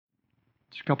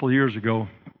A couple of years ago,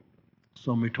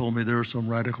 somebody told me there was some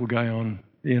radical guy on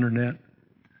the internet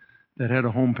that had a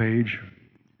homepage.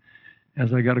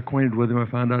 As I got acquainted with him, I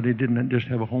found out he didn't just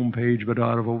have a homepage, but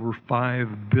out of over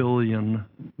 5 billion,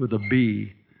 with a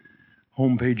B,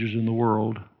 homepages in the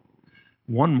world,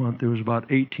 one month there was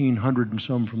about 1,800 and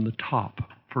some from the top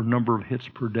for number of hits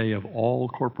per day of all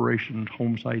corporations,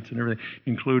 home sites and everything,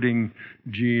 including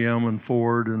GM and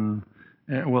Ford and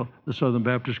well, the Southern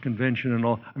Baptist Convention and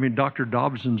all. I mean, Dr.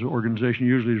 Dobson's organization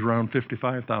usually is around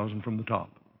 55,000 from the top.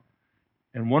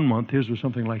 And one month, his was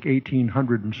something like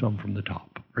 1,800 and some from the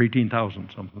top, or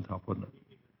 18,000 some from the top, wasn't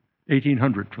it?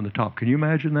 1,800 from the top. Can you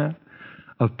imagine that?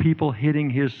 Of people hitting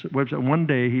his website. One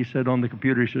day he said on the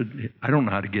computer, he said, I don't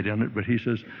know how to get in it, but he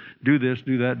says, do this,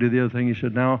 do that, do the other thing. He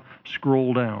said, now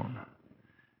scroll down.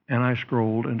 And I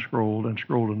scrolled and scrolled and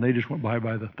scrolled, and they just went by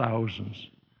the thousands.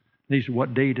 And he said,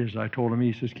 what date is it? I told him.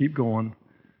 He says, keep going.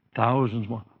 Thousands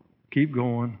more. Keep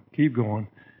going, keep going.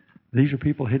 These are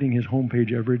people hitting his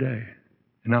homepage every day.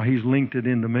 And now he's linked it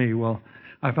into me. Well,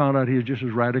 I found out he was just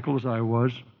as radical as I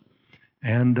was.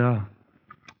 And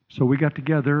so we got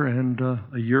together, and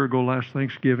a year ago last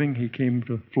Thanksgiving, he came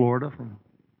to Florida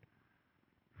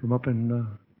from up in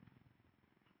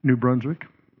New Brunswick.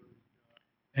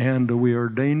 And we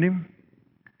ordained him.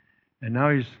 And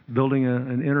now he's building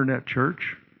an internet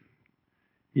church.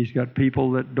 He's got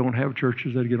people that don't have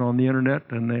churches that get on the internet,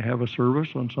 and they have a service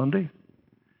on Sunday.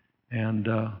 And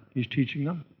he's teaching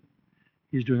them.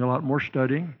 He's doing a lot more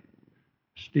studying.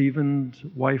 Stephen's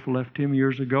wife left him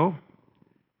years ago,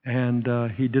 and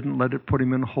he didn't let it put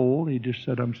him in a hole. He just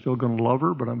said, I'm still going to love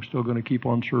her, but I'm still going to keep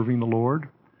on serving the Lord.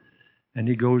 And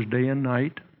he goes day and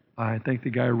night. I think the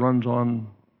guy runs on,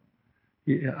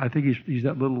 I think he's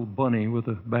that little bunny with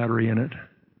a battery in it.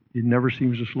 He never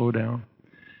seems to slow down.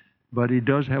 But he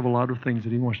does have a lot of things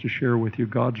that he wants to share with you.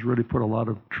 God's really put a lot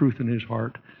of truth in his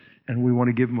heart, and we want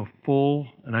to give him a full,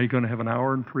 and now you're going to have an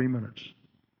hour and 3 minutes.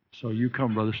 So you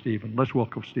come, Brother Stephen. Let's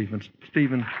welcome Stephen.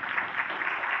 Stephen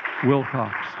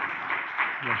Wilcox.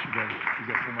 Yes, you got it. You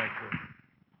got the mic there.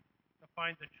 To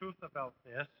find the truth about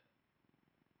this,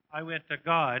 I went to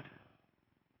God,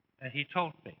 and He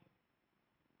told me.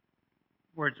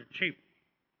 Words are cheap.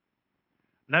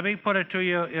 Let me put it to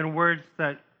you in words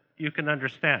that you can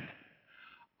understand.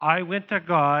 I went to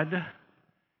God,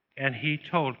 and He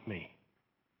told me.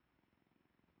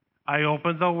 I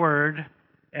opened the Word,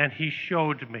 and He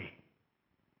showed me.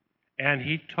 And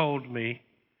He told me,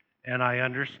 and I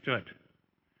understood.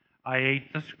 I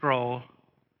ate the scroll,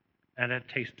 and it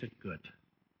tasted good.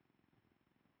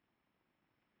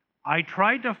 I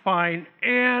tried to find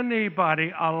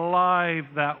anybody alive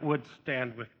that would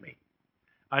stand with me.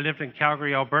 I lived in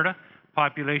Calgary, Alberta,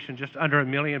 population just under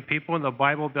 1 million people in the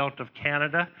Bible Belt of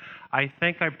Canada. I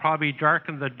think I probably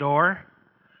darkened the door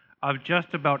of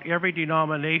just about every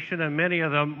denomination, and many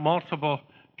of them multiple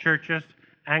churches,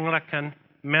 Anglican,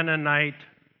 Mennonite,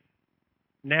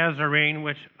 Nazarene,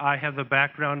 which I have the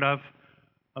background of.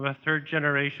 I'm a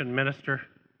third-generation minister.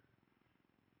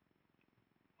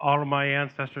 All of my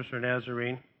ancestors are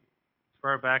Nazarene. As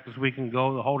far back as we can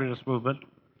go, the holiness movement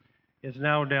is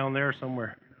now down there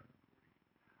somewhere.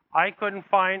 I couldn't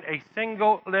find a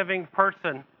single living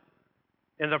person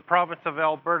in the province of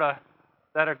Alberta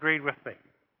that agreed with me.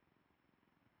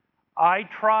 I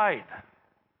tried.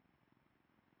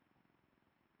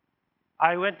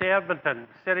 I went to Edmonton,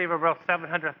 city of about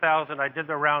 700,000. I did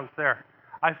the rounds there.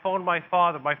 I phoned my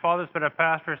father. My father's been a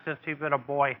pastor since he's been a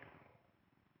boy.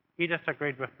 He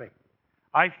disagreed with me.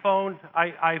 I phoned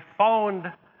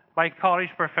my college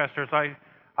professors.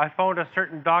 I phoned a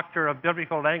certain doctor of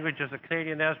biblical languages at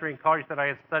Canadian Nazarene College that I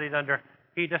had studied under.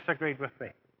 He disagreed with me.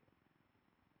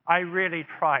 I really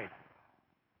tried.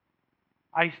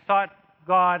 I sought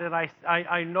God, and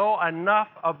I know enough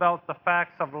about the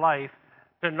facts of life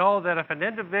to know that if an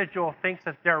individual thinks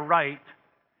that they're right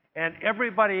and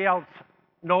everybody else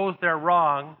knows they're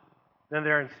wrong, then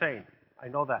they're insane. I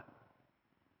know that.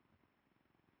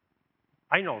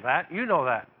 I know that. You know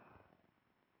that.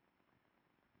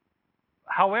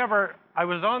 However, I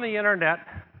was on the internet,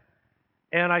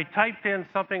 and I typed in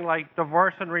something like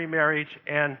divorce and remarriage,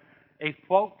 and a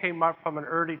quote came up from an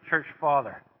early church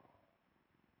father.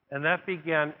 And that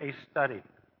began a study.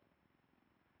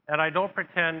 And I don't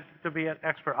pretend to be an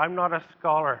expert. I'm not a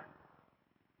scholar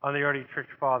on the early church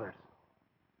fathers.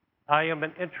 I am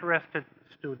an interested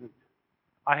student.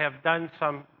 I have done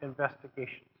some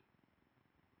investigations.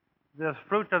 The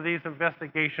fruit of these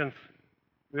investigations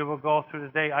we will go through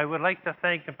today. I would like to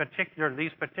thank in particular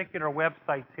these particular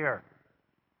websites here.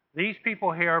 These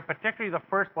people here, particularly the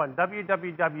first one,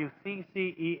 www.ccel.org,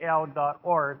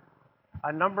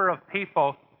 a number of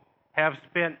people have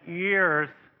spent years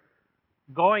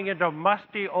going into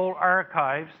musty old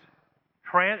archives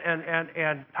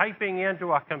and typing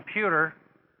into a computer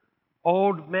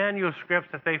old manuscripts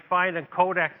that they find in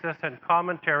codexes and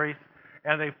commentaries,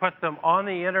 and they put them on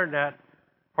the internet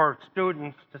for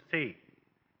students to see.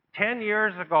 10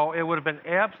 years ago, it would have been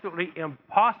absolutely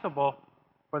impossible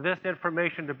for this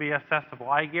information to be accessible.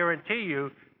 I guarantee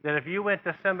you that if you went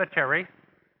to cemetery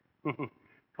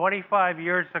 25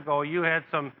 years ago, you had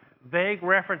some vague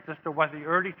references to what the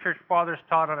early church fathers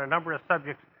taught on a number of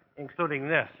subjects, including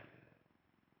this.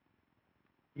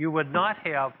 You would not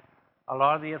have a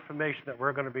lot of the information that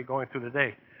we're going to be going through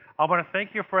today. I want to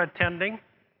thank you for attending.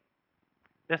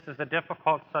 This is a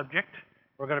difficult subject.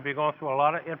 We're going to be going through a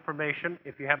lot of information.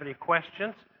 If you have any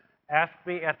questions, ask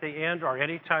me at the end or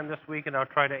any time this week, and I'll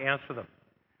try to answer them.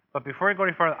 But before we go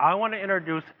any further, I want to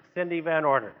introduce Cindy Van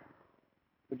Orden.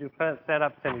 Would you stand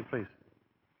up, Cindy, please?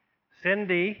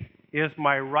 Cindy is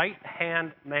my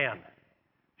right-hand man.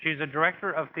 She's the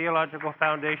director of Theological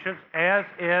Foundations, as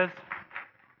is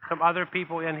some other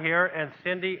people in here, and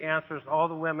Cindy answers all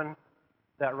the women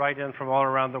that write in from all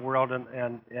around the world,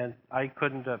 and I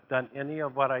couldn't have done any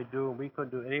of what I do, and we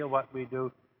couldn't do any of what we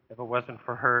do if it wasn't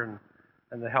for her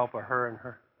and the help of her and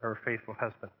her faithful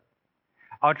husband.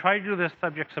 I'll try to do this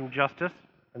subject some justice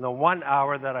in the 1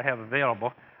 hour that I have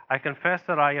available. I confess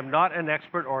that I am not an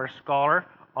expert or a scholar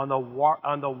on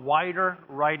the wider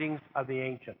writings of the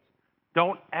ancients.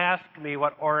 Don't ask me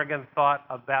what Origen thought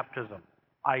of baptism.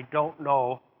 I don't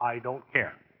know. I don't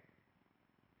care.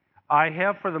 I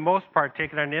have, for the most part,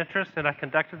 taken an interest, and I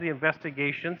conducted the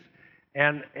investigations,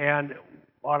 and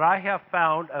what I have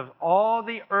found of all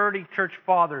the early church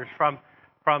fathers from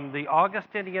the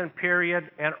Augustinian period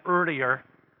and earlier,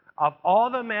 of all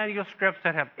the manuscripts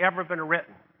that have ever been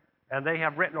written, and they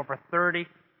have written over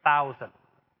 30,000.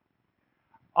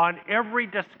 On every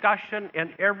discussion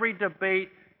and every debate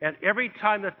and every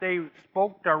time that they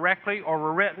spoke directly or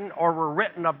were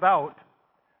written about,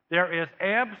 there is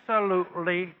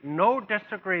absolutely no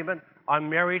disagreement on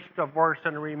marriage, divorce,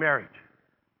 and remarriage.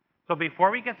 So before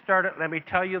we get started, let me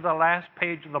tell you the last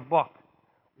page of the book.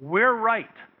 We're right,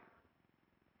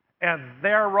 and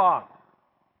they're wrong.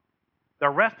 The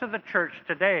rest of the church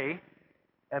today,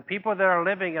 and people that are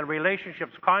living in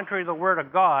relationships contrary to the Word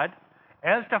of God,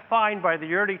 as defined by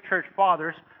the early church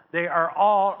fathers, they are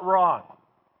all wrong.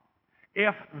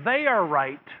 If they are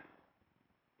right,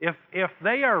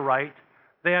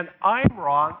 then I'm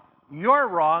wrong, you're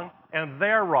wrong, and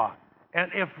they're wrong.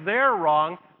 And if they're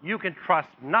wrong, you can trust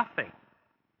nothing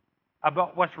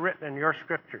about what's written in your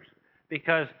scriptures,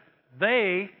 because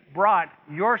they brought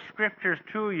your scriptures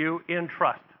to you in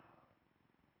trust.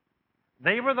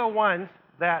 They were the ones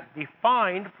that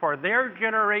defined for their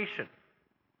generation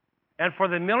and for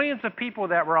the millions of people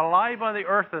that were alive on the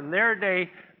earth in their day,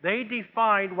 they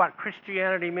defined what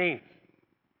Christianity means.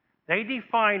 They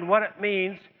defined what it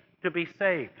means to be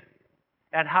saved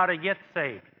and how to get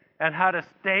saved and how to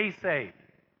stay saved.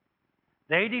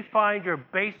 They defined your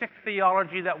basic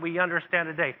theology that we understand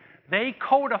today. They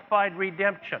codified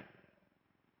redemption.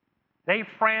 They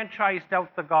franchised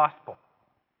out the gospel.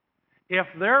 If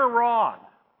they're wrong,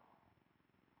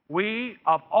 we,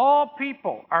 of all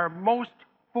people, are most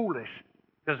foolish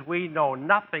because we know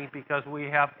nothing, because we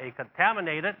have a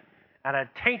contaminated and a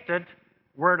tainted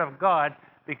Word of God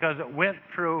because it went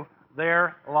through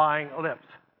their lying lips.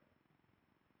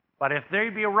 But if they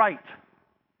be right,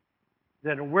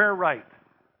 then we're right.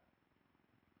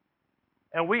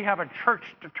 And we have a church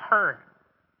to turn.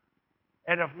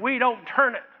 And if we don't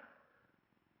turn it,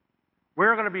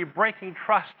 we're going to be breaking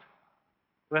trust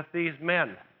with these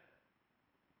men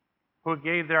who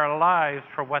gave their lives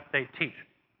for what they teach.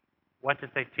 What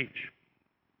did they teach?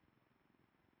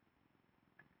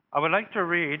 I would like to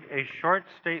read a short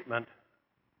statement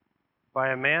by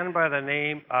a man by the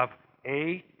name of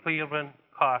A. Cleveland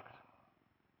Cox,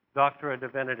 Doctor of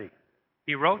Divinity.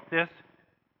 He wrote this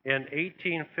in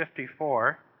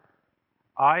 1854.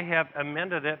 I have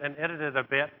amended it and edited a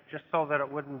bit just so that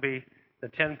it wouldn't be the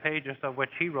 10 pages of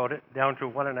which he wrote it, down to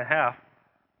 1.5.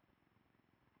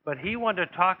 But he wanted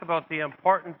to talk about the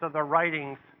importance of the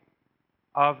writings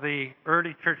of the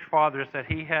early church fathers that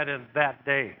he had in that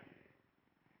day.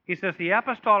 He says, the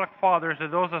apostolic fathers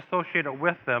and those associated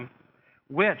with them,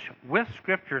 which, with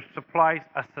scriptures, supplies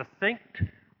a succinct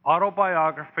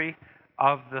autobiography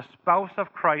of the spouse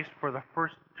of Christ for the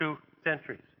first 2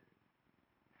 centuries.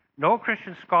 No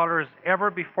Christian scholar has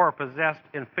ever before possessed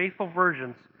in faithful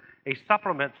versions a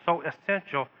supplement so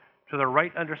essential to the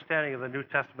right understanding of the New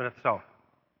Testament itself.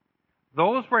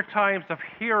 Those were times of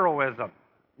heroism,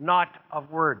 not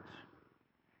of words,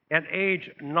 an age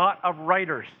not of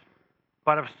writers,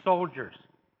 but of soldiers,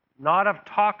 not of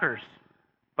talkers,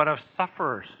 but of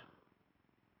sufferers.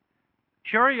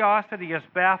 Curiosity is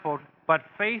baffled, but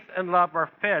faith and love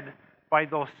are fed by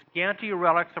those scanty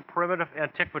relics of primitive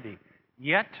antiquity.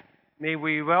 Yet, may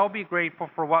we well be grateful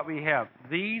for what we have.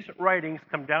 These writings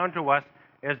come down to us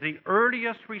as the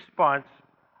earliest response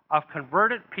of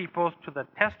converted peoples to the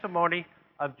testimony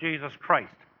of Jesus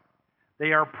Christ.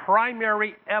 They are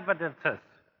primary evidences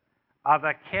of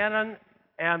the canon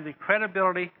and the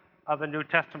credibility of the New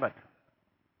Testament.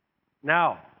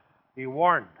 Now, be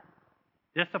warned,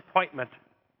 disappointment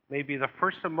may be the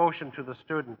first emotion to the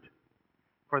student,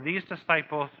 for these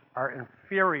disciples are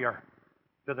inferior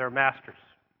to their masters.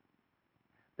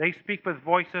 They speak with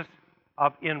voices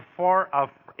of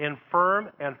infirm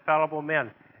and fallible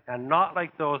men, and not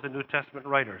like those of New Testament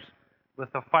writers,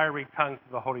 with the fiery tongue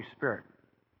of the Holy Spirit.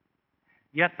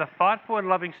 Yet the thoughtful and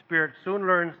loving Spirit soon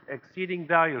learns exceeding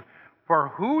value, for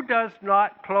who does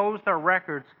not close the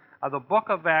records of the book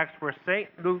of Acts where St.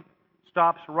 Luke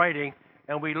stops writing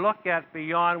and we look at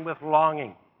beyond with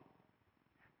longing,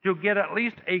 to get at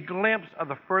least a glimpse of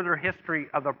the further history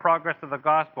of the progress of the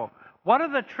gospel? What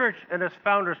if the church and its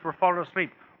founders were fallen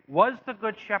asleep? Was the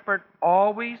Good Shepherd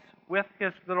always with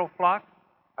his little flock,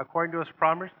 according to his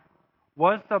promise?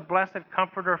 Was the Blessed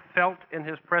Comforter felt in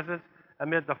his presence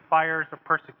amid the fires of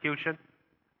persecution?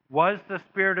 Was the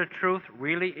Spirit of truth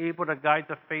really able to guide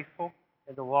the faithful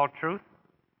into all truth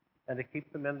and to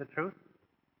keep them in the truth?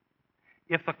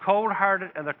 If the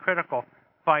cold-hearted and the critical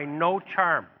find no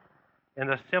charm in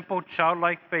the simple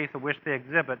childlike faith of which they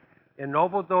exhibit,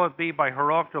 ennobled though it be by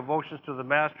heroic devotions to the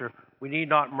Master, we need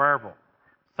not marvel.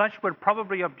 Such would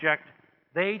probably object,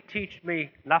 "They teach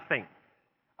me nothing.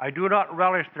 I do not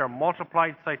relish their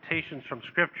multiplied citations from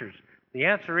Scriptures." The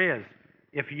answer is,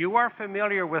 if you are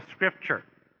familiar with Scripture,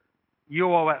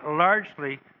 you owe it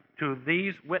largely to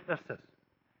these witnesses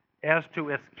as to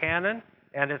its canon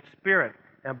and its spirit,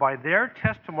 and by their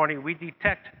testimony we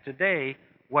detect today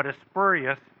what is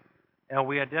spurious and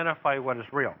we identify what is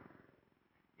real.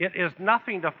 It is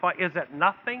nothing to find. Is it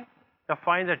nothing to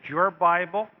find that your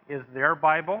Bible is their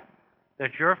Bible,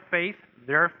 that your faith,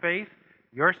 their faith,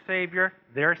 your Savior,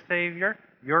 their Savior,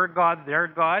 your God, their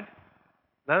God?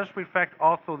 Let us reflect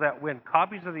also that when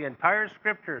copies of the entire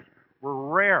Scriptures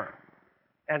were rare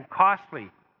and costly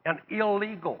and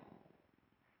illegal,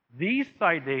 these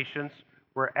citations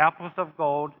were apples of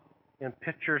gold in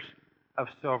pitchers of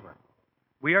silver.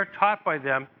 We are taught by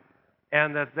them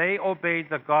and that they obeyed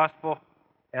the gospel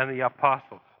and the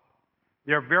apostles.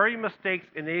 Their very mistakes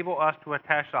enable us to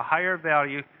attach a higher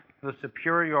value to the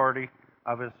superiority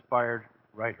of inspired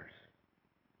writers.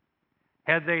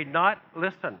 Had they not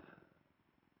listened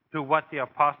to what the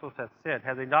apostles had said,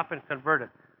 had they not been converted,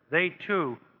 they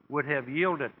too would have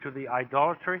yielded to the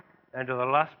idolatry and to the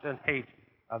lust and hate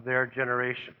of their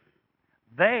generation.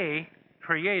 They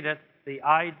created the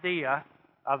idea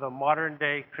of the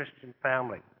modern-day Christian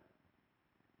family.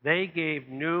 They gave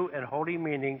new and holy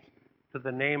meanings to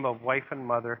the name of wife and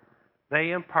mother.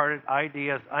 They imparted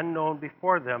ideas unknown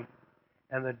before them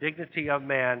and the dignity of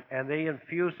man, and they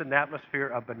infused an atmosphere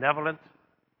of benevolence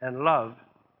and love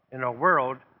in a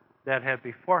world that had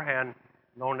beforehand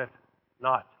known it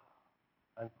not,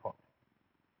 unquote.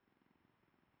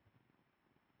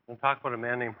 We'll talk about a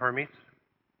man named Hermes.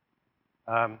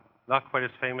 Not quite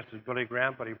as famous as Billy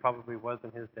Graham, but he probably was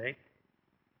in his day.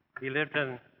 He lived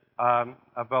in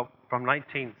about from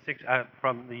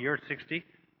the year 60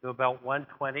 to about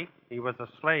 120. He was a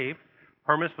slave.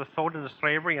 Hermas was sold into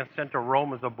slavery and sent to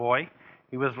Rome as a boy.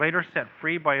 He was later set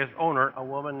free by his owner, a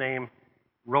woman named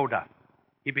Rhoda.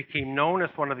 He became known as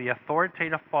one of the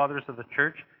authoritative fathers of the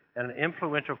church and an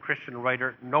influential Christian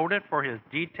writer, noted for his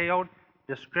detailed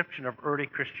description of early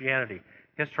Christianity.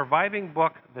 His surviving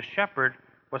book, The Shepherd,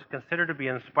 was considered to be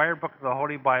an inspired book of the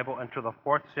Holy Bible until the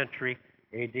 4th century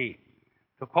A.D.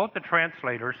 To quote the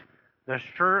translators, the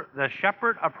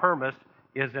Shepherd of Hermas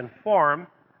is in form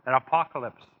an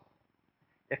apocalypse.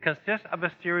 It consists of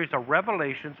a series of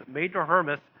revelations made to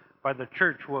Hermas by the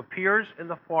church, who appears in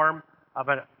the form of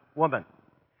a woman,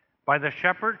 by the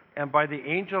shepherd and by the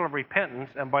angel of repentance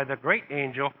and by the great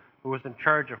angel who is in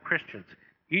charge of Christians.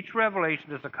 Each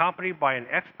revelation is accompanied by an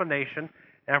explanation,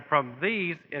 and from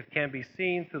these it can be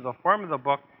seen through the form of the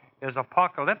book is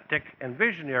apocalyptic and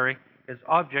visionary, its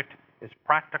object is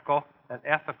practical and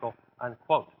ethical,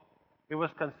 unquote. It was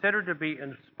considered to be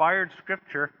inspired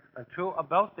scripture until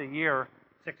about the year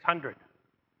 600.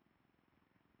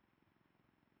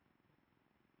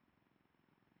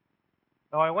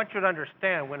 Now, I want you to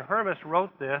understand, when Hermas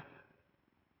wrote this,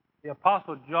 the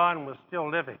Apostle John was still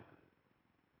living.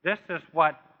 This is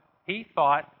what he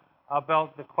thought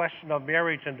about the question of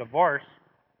marriage and divorce,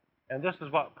 and this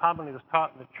is what commonly was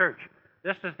taught in the church.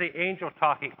 This is the angel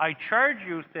talking. I charge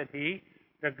you, said he,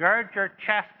 to guard your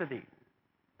chastity,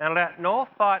 and let no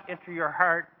thought enter your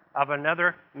heart of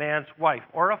another man's wife,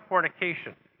 or of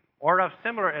fornication, or of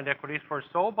similar iniquities, for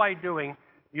so by doing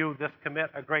you this commit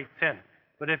a great sin.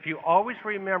 But if you always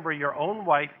remember your own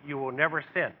wife, you will never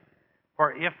sin.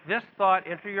 For if this thought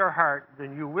enter your heart,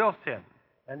 then you will sin.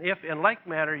 And if in like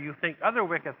manner you think other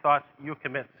wicked thoughts, you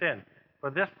commit sin. For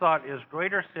this thought is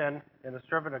greater sin in the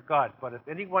servant of God. But if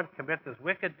anyone commits this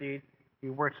wicked deed, he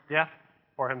works death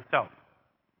for himself.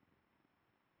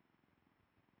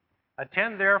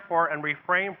 Attend therefore and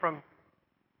refrain from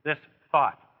this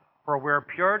thought. For where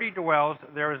purity dwells,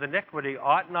 there is iniquity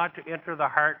ought not to enter the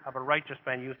heart of a righteous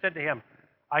man.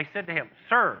 I said to him,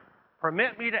 Sir,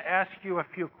 permit me to ask you a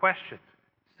few questions.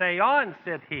 Say on,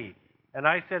 said he. And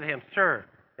I said to him, Sir,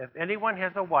 if anyone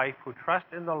has a wife who trusts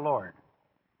in the Lord,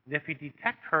 and if he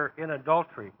detect her in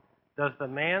adultery, does the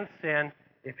man sin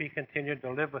if he continued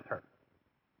to live with her?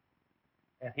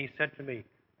 And he said to me,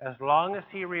 as long as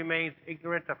he remains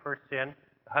ignorant of her sin,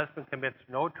 the husband commits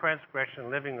no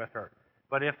transgression living with her.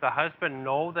 But if the husband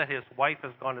know that his wife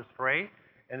has gone astray,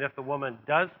 and if the woman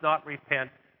does not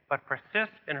repent, but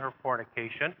persists in her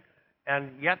fornication,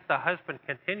 and yet the husband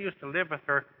continues to live with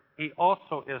her, he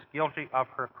also is guilty of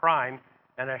her crime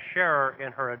and a sharer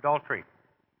in her adultery.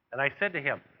 And I said to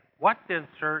him, what then,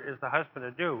 sir, is the husband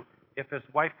to do if his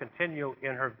wife continue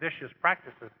in her vicious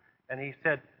practices? And he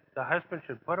said, the husband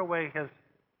should put her away,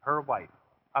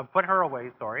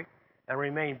 and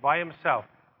remain by himself.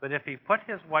 But if he put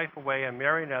his wife away and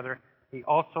marry another, he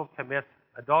also commits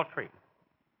adultery.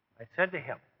 I said to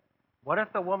him, what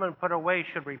if the woman put away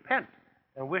should repent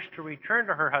and wish to return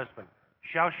to her husband?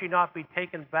 Shall she not be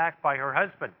taken back by her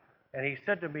husband? And he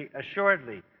said to me,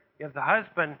 assuredly, if the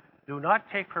husband do not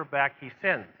take her back, he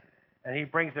sins, and he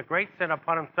brings a great sin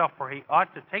upon himself, for he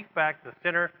ought to take back the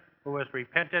sinner who has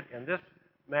repented. In this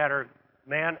matter,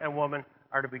 man and woman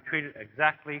are to be treated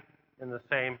exactly in the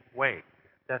same way.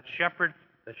 That's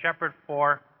the Shepherd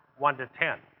 4, 1-10.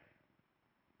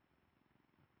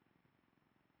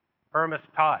 Hermas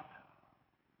taught.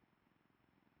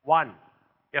 1.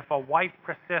 If a wife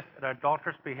persists in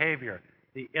adulterous behavior,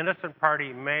 the innocent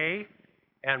party may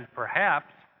and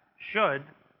perhaps should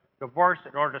divorce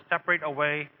in order to separate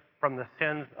away from the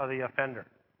sins of the offender.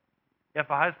 If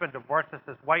a husband divorces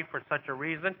his wife for such a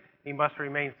reason, he must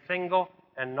remain single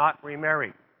and not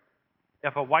remarry.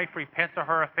 If a wife repents of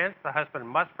her offense, the husband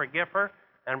must forgive her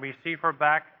and receive her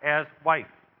back as wife.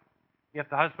 If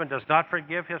the husband does not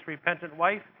forgive his repentant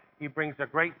wife, he brings a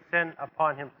great sin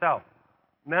upon himself.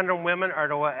 Men and women are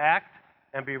to act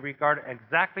and be regarded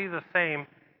exactly the same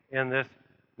in this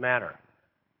matter.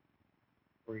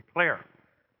 Very clear.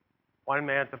 One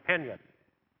man's opinion.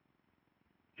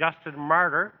 Justin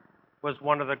Martyr was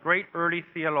one of the great early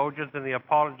theologians and the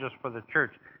apologists for the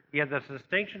church. He had the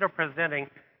distinction of presenting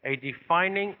a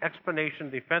defining explanation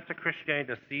in defense of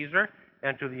Christianity to Caesar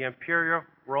and to the imperial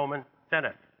Roman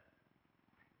Senate.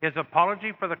 His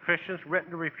apology for the Christians,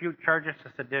 written to refute charges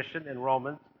of sedition in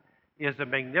Romans, is a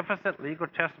magnificent legal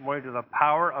testimony to the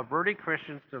power of early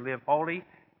Christians to live holy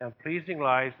and pleasing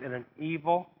lives in an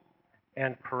evil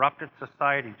and corrupted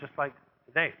society, just like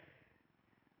today.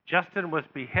 Justin was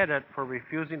beheaded for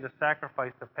refusing to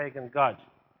sacrifice to pagan gods.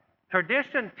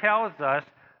 Tradition tells us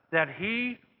that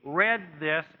he read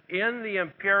this in the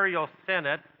imperial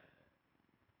senate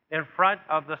in front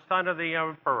of the son of the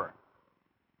emperor,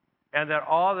 and that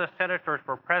all the senators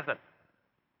were present.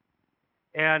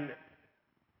 And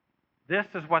this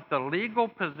is what the legal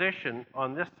position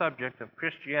on this subject of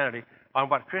Christianity,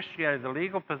 the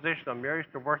legal position on marriage,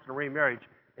 divorce, and remarriage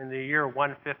in the year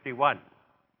 151.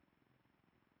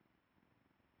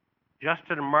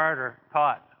 Justin Martyr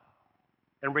taught,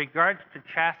 in regards to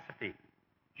chastity,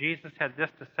 Jesus had this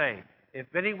to say, if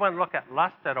anyone look at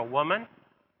lust at a woman,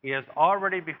 he has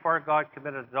already before God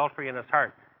committed adultery in his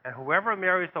heart. And whoever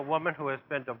marries a woman who has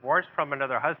been divorced from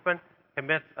another husband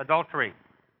commits adultery.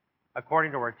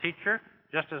 According to our teacher,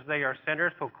 just as they are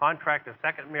sinners who contract a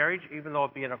second marriage, even though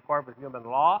it be in accord with human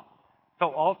law,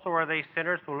 so also are they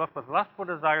sinners who look with lustful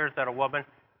desires at a woman.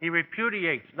 He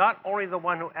repudiates not only the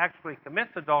one who actually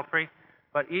commits adultery,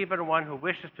 but even one who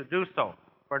wishes to do so.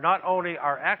 For not only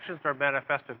our actions are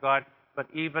manifest to God, but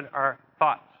even our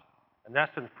thoughts. And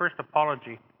that's in First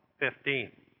Apology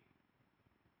 15.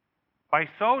 By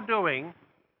so doing,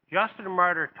 Justin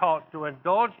Martyr taught to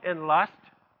indulge in lust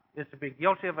is to be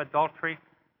guilty of adultery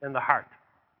in the heart.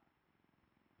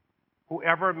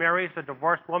 Whoever marries a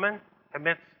divorced woman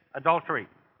commits adultery.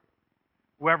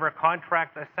 Whoever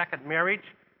contracts a second marriage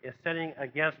is sinning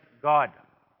against God.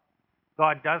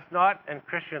 God does not, and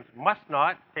Christians must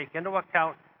not, take into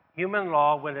account human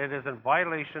law when it is in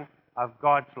violation of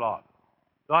God's law.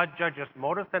 God judges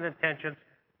motives and intentions,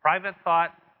 private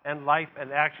thought and life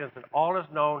and actions, and all is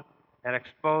known and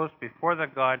exposed before the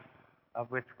God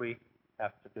of which we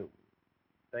have to do.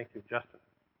 Thank you, Justin.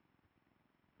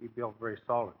 You built very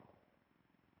solid.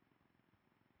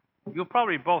 You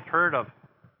probably both heard of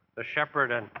the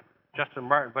Shepherd and Justin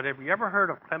Martin, but have you ever heard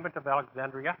of Clement of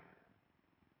Alexandria?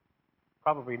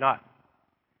 Probably not.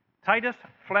 Titus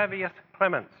Flavius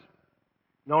Clemens,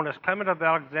 known as Clement of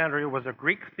Alexandria, was a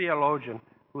Greek theologian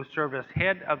who served as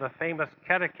head of the famous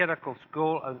catechetical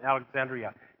school of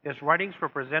Alexandria. His writings were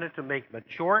presented to make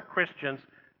mature Christians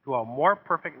to a more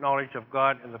perfect knowledge of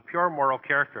God and the pure moral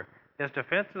character. His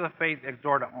defense of the faith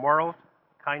exhorted morals,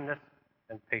 kindness,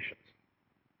 and patience.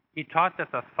 He taught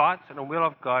that the thoughts and the will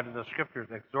of God in the Scriptures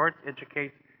exhorts,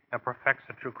 educates, and perfects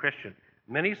the true Christian.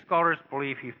 Many scholars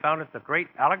believe he founded the great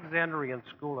Alexandrian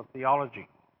school of theology.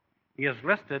 He is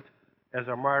listed as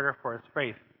a martyr for his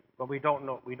faith, but we don't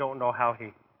know how he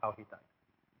died.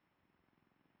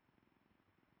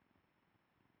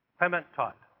 Clement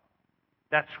taught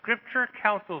that Scripture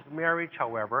counsels marriage,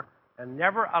 however, and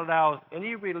never allows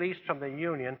any release from the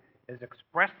union, is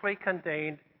expressly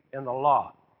contained in the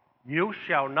law. You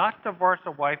shall not divorce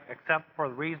a wife except for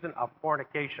the reason of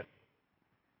fornication.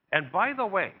 And by the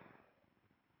way,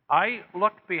 I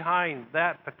looked behind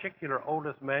that particular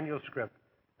oldest manuscript,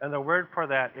 and the word for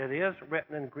that, it is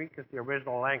written in Greek as the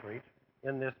original language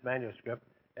in this manuscript,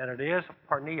 and it is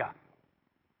porneia.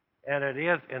 And it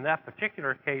is, in that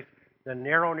particular case, the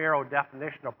narrow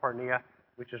definition of porneia,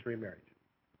 which is remarriage.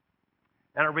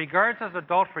 And it regards as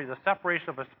adultery the separation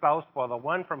of a spouse while the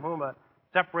one from whom a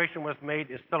separation was made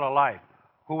is still alive.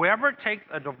 Whoever takes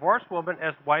a divorced woman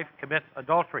as wife commits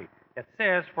adultery. It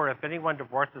says, for if anyone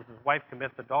divorces his wife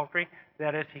commits adultery,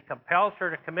 that is, he compels her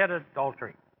to commit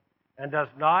adultery, and does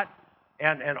not,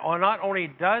 and not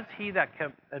only does he that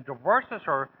divorces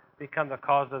her become the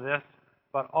cause of this,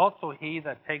 but also he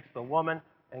that takes the woman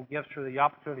and gives her the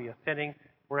opportunity of sinning,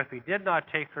 for if he did not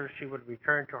take her, she would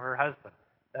return to her husband.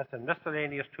 That's in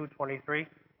Miscellaneous 2:23,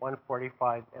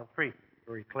 145, and 3.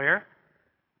 Very clear.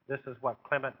 This is what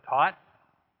Clement taught.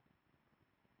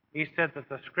 He said that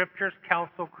the Scriptures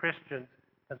counsel Christians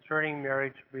concerning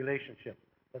marriage relationships,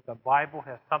 that the Bible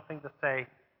has something to say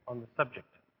on the subject.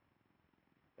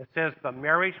 It says the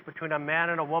marriage between a man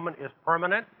and a woman is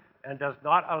permanent and does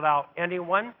not allow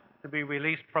anyone to be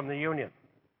released from the union.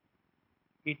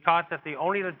 He taught that the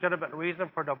only legitimate reason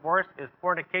for divorce is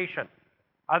fornication.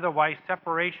 Otherwise,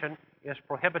 separation is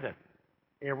prohibited.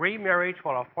 A remarriage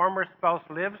while a former spouse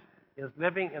lives is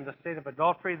living in the state of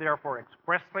adultery, therefore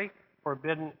expressly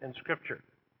forbidden in Scripture.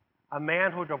 A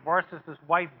man who divorces his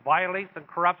wife violates and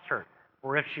corrupts her,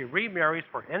 for if she remarries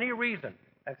for any reason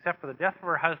except for the death of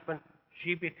her husband,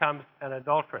 she becomes an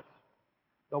adulteress.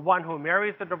 The one who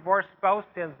marries a divorced spouse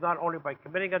sins not only by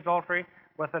committing adultery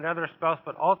with another spouse,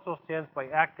 but also sins by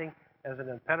acting as an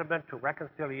impediment to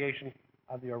reconciliation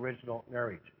of the original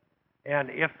marriage. And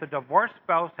if the divorced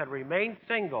spouse had remained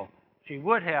single, she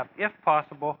would have, if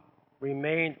possible,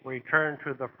 returned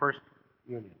to the first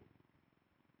union.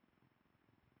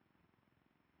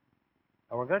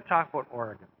 Now we're going to talk about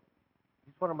Origen.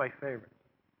 He's one of my favorites.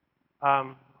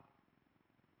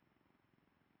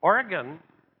 Origen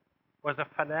was a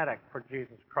fanatic for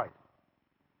Jesus Christ.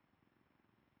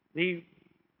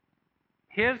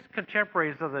 His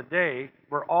contemporaries of the day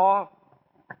were all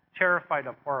terrified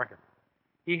of Origen.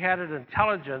 He had an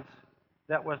intelligence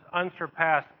that was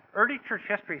unsurpassed. Early church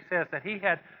history says that he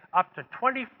had up to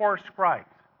 24 scribes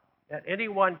at any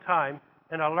one time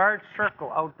in a large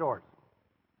circle outdoors.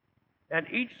 And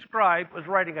each scribe was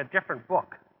writing a different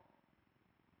book.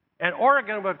 And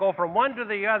Origen would go from one to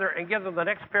the other and give them the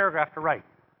next paragraph to write.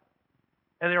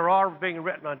 And they were all being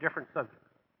written on different subjects.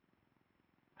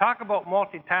 Talk about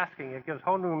multitasking, it gives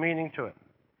whole new meaning to it.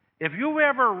 If you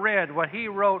ever read what he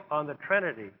wrote on the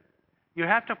Trinity, you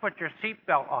have to put your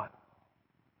seatbelt on,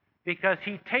 because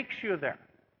he takes you there.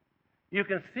 You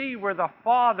can see where the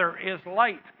Father is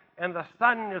light and the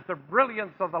Son is the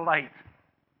brilliance of the light.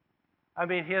 I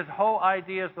mean, his whole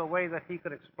idea is the way that he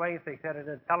could explain things, had an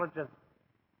intelligence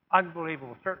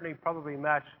unbelievable, certainly probably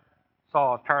matched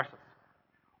Saul of Tarsus.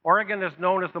 Origen is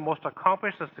known as the most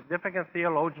accomplished and significant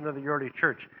theologian of the early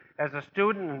church. As a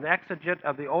student and exegete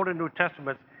of the Old and New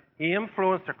Testaments, he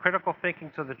influenced the critical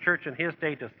thinkings of the church in his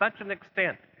day to such an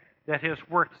extent that his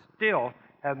works still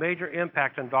have major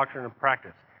impact on doctrine and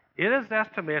practice. It is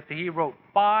estimated that he wrote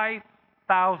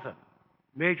 5,000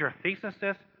 major theses,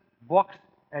 books,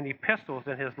 and epistles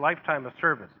in his lifetime of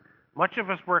service. much of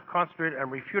his work concentrated on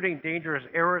refuting dangerous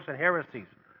errors and heresies.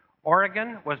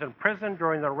 Origen was imprisoned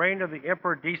during the reign of the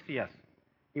Emperor Decius.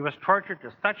 He was tortured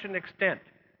to such an extent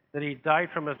that he died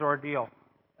from his ordeal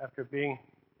after being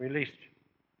released.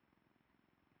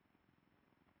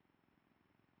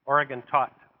 Origen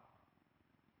taught,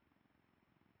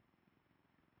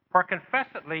 "For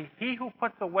confessedly, he who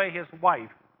puts away his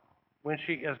wife when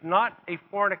she is not a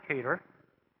fornicator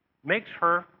makes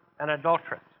her an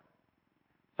adulteress,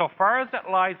 so far as it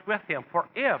lies with him. For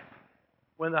if,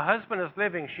 when the husband is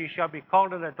living, she shall be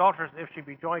called an adulteress if she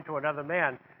be joined to another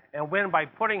man, and when by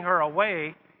putting her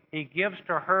away he gives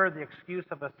to her the excuse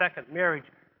of a second marriage,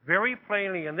 very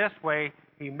plainly in this way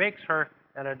he makes her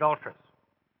an adulteress.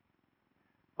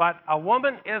 But a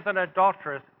woman is an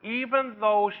adulteress even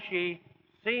though she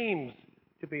seems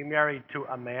to be married to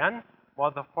a man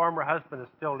while the former husband is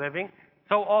still living.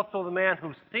 So also the man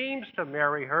who seems to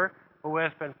marry her, who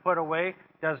has been put away,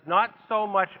 does not so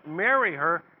much marry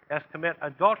her as commit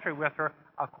adultery with her,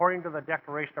 according to the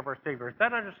declaration of our Savior." Is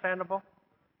that understandable?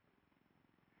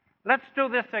 Let's do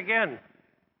this again.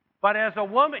 But as a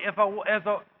woman, as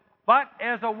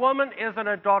a woman is an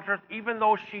adulteress, even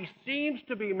though she seems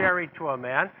to be married to a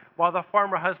man while the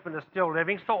former husband is still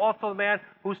living, so also the man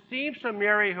who seems to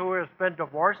marry who has been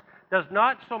divorced does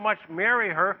not so much marry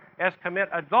her as commit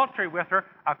adultery with her,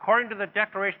 according to the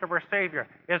declaration of our Savior.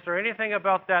 Is there anything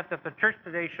about that that the church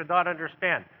today should not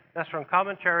understand? That's from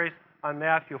Commentaries on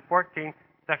Matthew 14,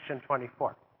 section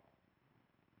 24.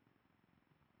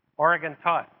 Origen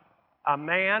taught, "A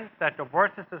man that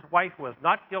divorces his wife who is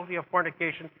not guilty of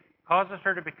fornication causes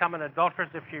her to become an adulteress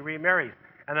if she remarries,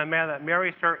 and the man that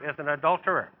marries her is an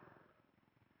adulterer.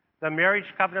 The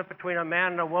marriage covenant between a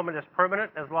man and a woman is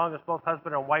permanent as long as both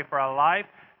husband and wife are alive.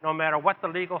 No matter what the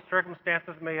legal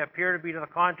circumstances may appear to be to the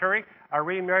contrary, a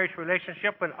remarriage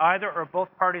relationship when either or both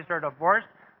parties are divorced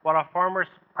while a former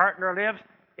partner lives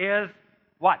is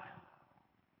what?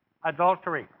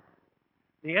 Adultery.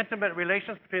 The intimate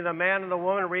relations between the man and the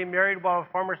woman remarried while a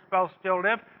former spouse still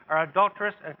lives are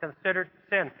adulterous and considered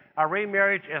sin. A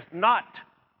remarriage is not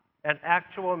an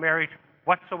actual marriage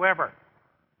whatsoever,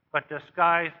 but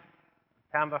disguised,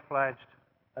 camouflaged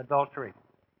adultery."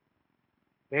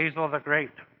 Basil the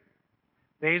Great.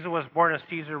 Basil was born in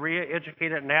Caesarea,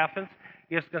 educated in Athens.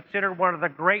 He is considered one of the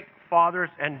great fathers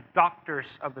and doctors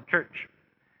of the church.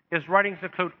 His writings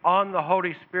include On the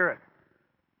Holy Spirit.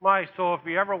 My soul, if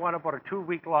you ever want about a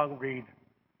 2-week-long read,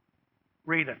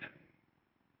 read it.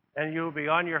 And you'll be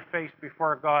on your face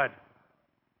before God.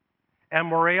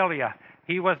 And Moralia.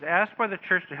 He was asked by the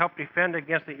church to help defend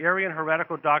against the Arian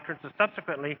heretical doctrines and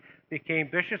subsequently became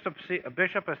bishop of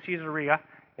Caesarea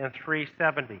in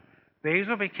 370.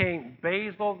 Basil became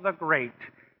Basil the Great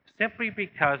simply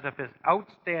because of his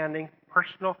outstanding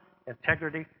personal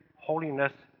integrity,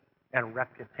 holiness, and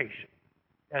reputation,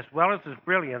 as well as his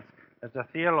brilliance as a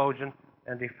theologian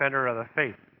and defender of the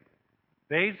faith.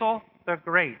 Basil the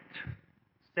Great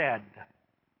said,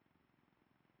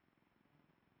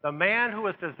 "The man who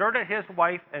has deserted his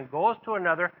wife and goes to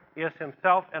another is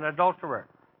himself an adulterer,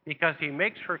 because he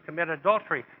makes her commit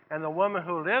adultery, and the woman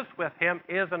who lives with him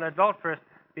is an adulteress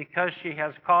because she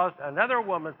has caused another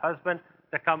woman's husband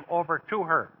to come over to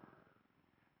her.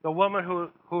 The woman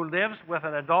who lives with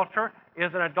an adulterer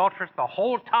is an adulteress the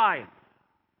whole time."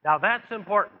 Now that's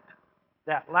important,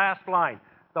 that last line.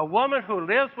 The woman who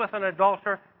lives with an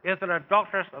adulterer is an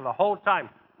adulteress the whole time,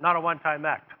 not a one-time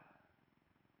act.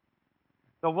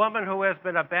 The woman who has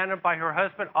been abandoned by her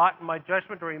husband ought, in my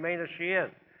judgment, to remain as she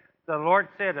is. The Lord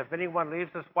said, "If anyone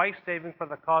leaves his wife saving for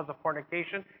the cause of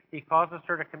fornication, he causes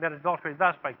her to commit adultery."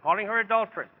 Thus, by calling her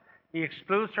adulteress, he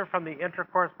excludes her from the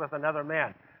intercourse with another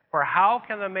man. For how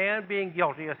can the man being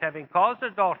guilty as having caused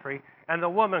adultery and the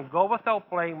woman go without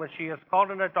blame when she is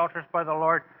called an adulteress by the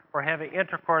Lord for having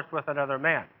intercourse with another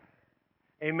man?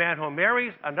 A man who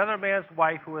marries another man's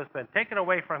wife who has been taken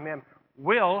away from him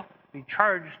will be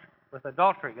charged with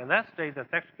adultery, and that stays as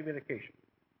excommunication.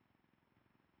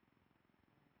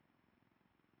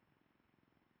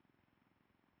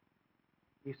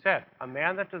 He said, a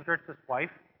man that deserts his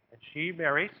wife and she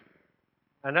marries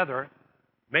another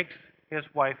makes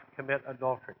his wife commit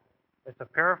adultery. It's a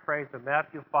paraphrase of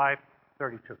Matthew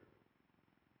 5:32.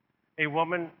 A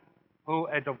woman who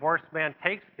a divorced man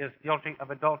takes is guilty of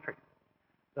adultery.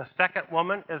 The second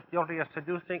woman is guilty of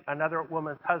seducing another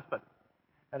woman's husband.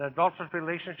 An adulterous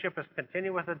relationship is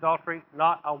continuous adultery,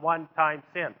 not a one-time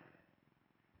sin.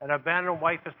 An abandoned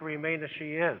wife is to remain as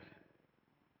she is.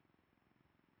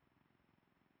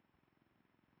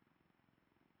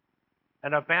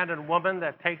 An abandoned woman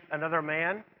that takes another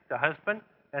man to husband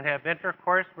and have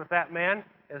intercourse with that man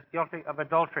is guilty of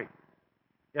adultery.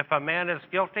 If a man is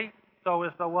guilty, so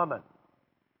is the woman.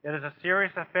 It is a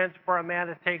serious offense for a man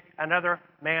to take another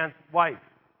man's wife.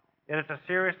 It is a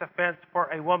serious offense for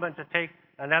a woman to take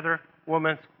another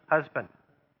woman's husband.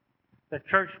 The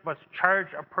church must charge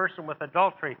a person with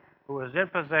adultery who is in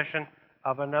possession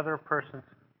of another person's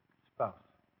spouse.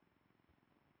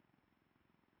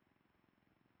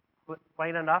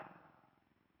 Plain enough?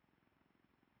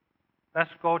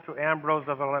 Let's go to Ambrose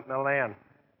of Milan.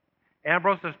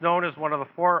 Ambrose is known as one of the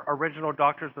four original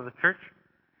doctors of the church.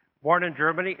 Born in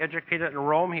Germany, educated in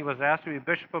Rome, he was asked to be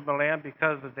Bishop of Milan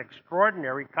because of his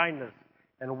extraordinary kindness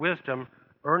and wisdom,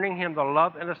 earning him the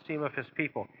love and esteem of his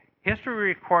people.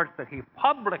 History records that he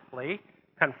publicly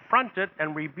confronted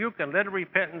and rebuked and led to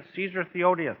repentance Caesar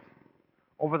Theodosius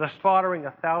over the slaughtering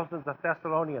of thousands of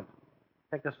Thessalonians.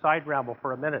 Take a side ramble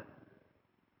for a minute.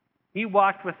 He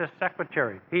walked with his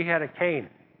secretary. He had a cane.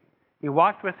 He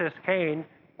walked with his cane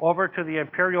over to the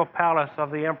imperial palace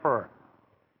of the emperor.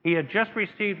 He had just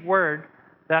received word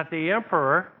that the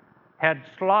emperor had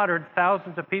slaughtered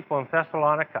thousands of people in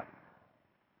Thessalonica.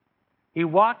 He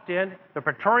walked in, the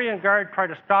Praetorian Guard tried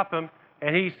to stop him,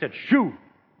 and he said, "Shoo!"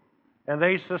 And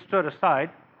they just stood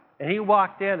aside. And he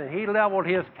walked in, and he leveled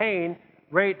his cane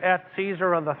right at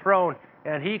Caesar on the throne,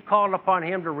 and he called upon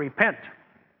him to repent.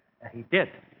 And he did.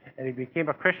 And he became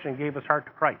a Christian and gave his heart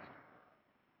to Christ.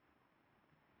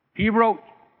 He wrote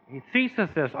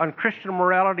theses on Christian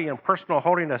morality and personal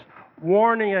holiness,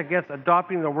 warning against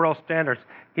adopting the world's standards.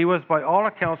 He was, by all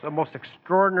accounts, a most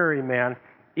extraordinary man,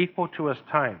 equal to his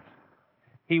times.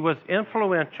 He was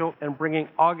influential in bringing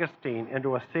Augustine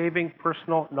into a saving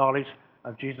personal knowledge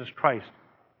of Jesus Christ,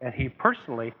 and he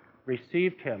personally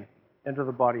received him into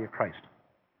the body of Christ.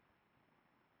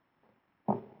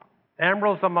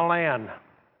 Ambrose of Milan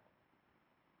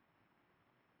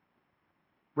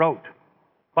wrote,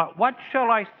 "But what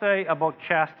shall I say about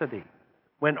chastity,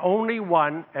 when only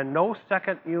one and no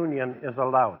second union is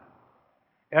allowed?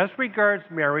 As regards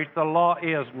marriage, the law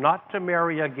is not to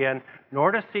marry again,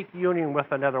 nor to seek union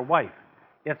with another wife.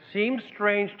 It seems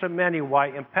strange to many why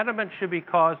impediment should be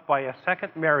caused by a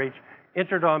second marriage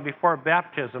entered on before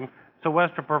baptism, so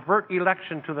as to pervert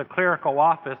election to the clerical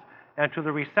office and to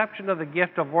the reception of the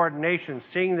gift of ordination,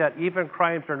 seeing that even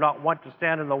crimes are not wont to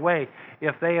stand in the way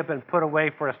if they have been put away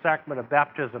for a sacrament of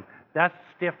baptism." That's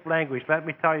stiff language. Let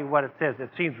me tell you what it says.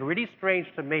 It seems really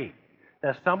strange to me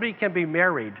that somebody can be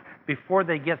married before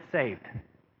they get saved.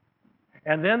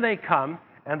 And then they come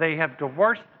and they have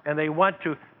divorced and they want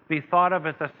to be thought of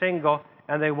as a single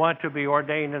and they want to be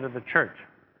ordained into the church.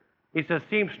 He says,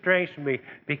 seems strange to me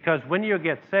because when you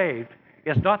get saved,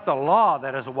 it's not the law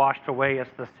that is washed away, it's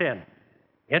the sin.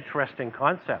 Interesting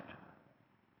concept.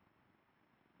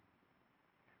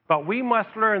 But we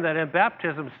must learn that in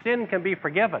baptism, sin can be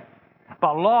forgiven.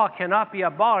 But law cannot be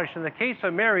abolished. In the case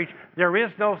of marriage, there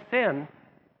is no sin,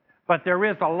 but there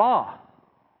is a law.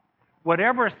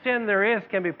 Whatever sin there is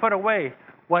can be put away.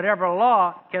 Whatever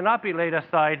law cannot be laid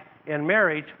aside in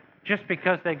marriage just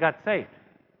because they got saved,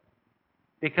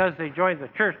 because they joined the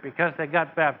church, because they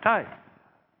got baptized.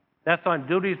 That's on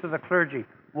Duties of the Clergy,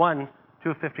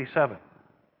 1:257.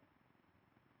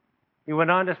 He went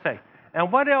on to say,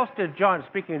 and what else did John,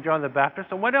 speaking of John the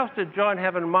Baptist, and what else did John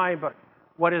have in mind but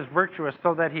what is virtuous,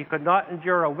 so that he could not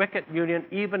endure a wicked union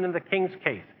even in the king's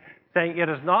case, saying, it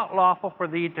is not lawful for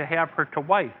thee to have her to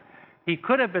wife. He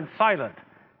could have been silent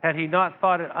had he not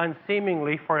thought it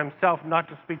unseemly for himself not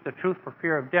to speak the truth for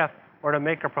fear of death, or to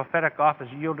make a prophetic office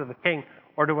yield to the king,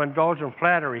 or to indulge in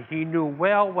flattery. He knew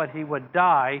well what he would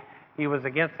die. He was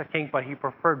against the king, but he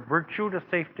preferred virtue to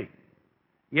safety.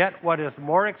 Yet what is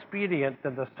more expedient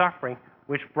than the suffering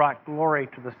which brought glory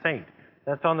to the saint?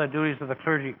 That's on the Duties of the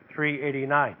Clergy,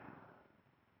 389.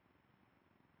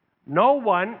 No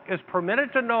one is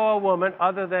permitted to know a woman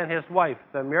other than his wife.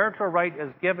 The marital right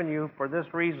is given you for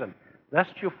this reason,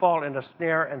 lest you fall into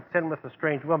snare and sin with a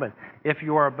strange woman. If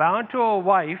you are bound to a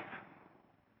wife,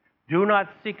 do not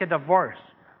seek a divorce,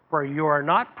 for you are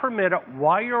not permitted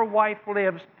while your wife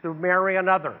lives to marry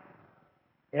another.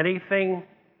 Anything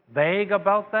vague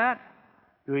about that?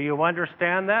 Do you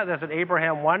understand that? That's in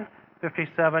Abraham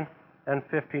 1:57 and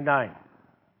 59.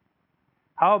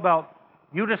 How about,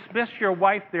 you dismiss your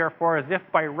wife, therefore, as if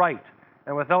by right,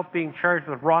 and without being charged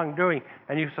with wrongdoing,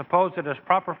 and you suppose it is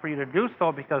proper for you to do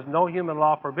so because no human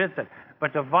law forbids it,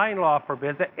 but divine law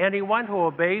forbids it. Anyone who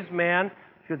obeys man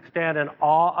should stand in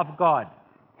awe of God.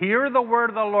 Hear the word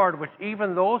of the Lord, which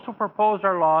even those who propose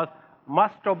our laws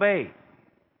must obey.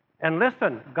 And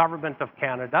listen, government of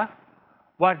Canada,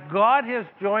 what God has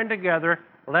joined together,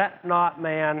 let not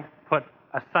man put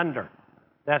asunder.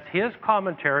 That's his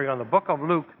commentary on the book of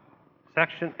Luke,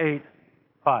 section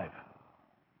 8:5.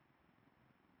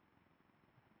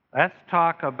 Let's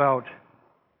talk about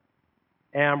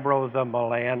Ambrose of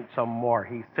Milan some more.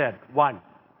 He said, 1,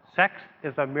 sex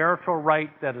is a marital right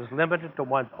that is limited to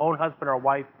one's own husband or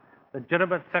wife.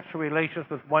 Legitimate sexual relations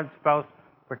with one's spouse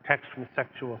protects from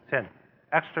sexual sin.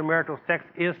 Extramarital sex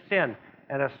is sin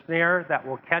and a snare that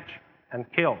will catch and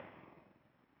kill.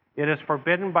 It is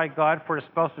forbidden by God for a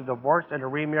spouse to divorce and to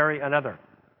remarry another.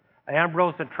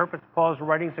 Ambrose interprets Paul's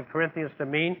writings in Corinthians to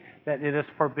mean that it is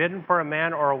forbidden for a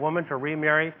man or a woman to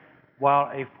remarry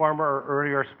while a former or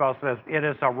earlier spouse lives. It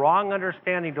is a wrong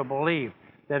understanding to believe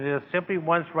that it is simply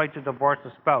one's right to divorce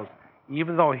a spouse.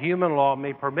 Even though human law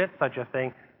may permit such a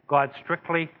thing, God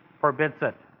strictly forbids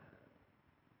it.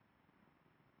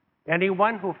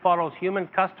 Anyone who follows human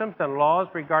customs and laws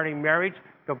regarding marriage,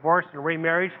 divorce, and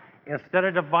remarriage instead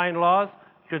of divine laws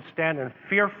should stand in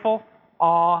fearful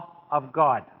awe of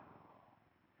God.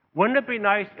 Wouldn't it be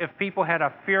nice if people had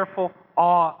a fearful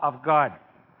awe of God?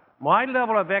 My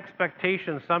level of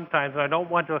expectation sometimes, and I don't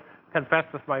want to confess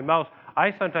with my mouth,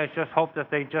 I sometimes just hope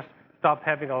that they just stop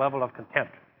having a level of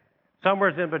contempt.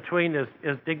 Somewhere in between is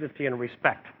dignity and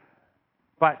respect.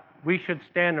 But we should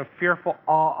stand in fearful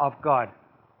awe of God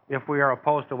if we are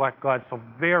opposed to what God so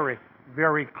very,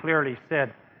 very clearly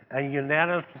said and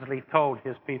unanimously told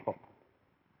his people.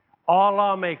 All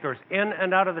lawmakers in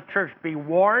and out of the church be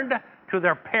warned to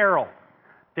their peril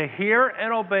to hear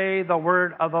and obey the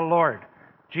word of the Lord.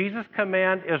 Jesus'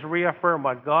 command is reaffirmed.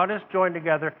 What God has joined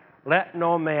together, let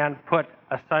no man put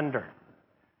asunder.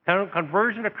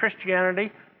 Conversion to Christianity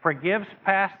forgives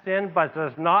past sin but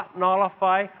does not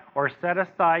nullify or set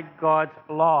aside God's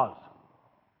laws.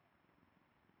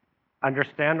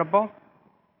 Understandable?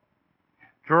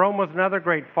 Jerome was another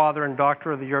great father and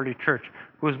doctor of the early church,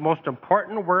 whose most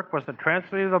important work was the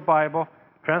translation of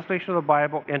the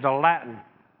Bible into Latin,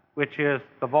 which is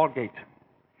the Vulgate.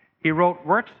 He wrote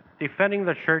works defending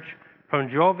the church from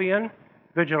Jovian,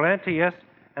 Vigilantius,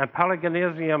 and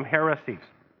Pelagianism heresies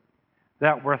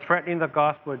that were threatening the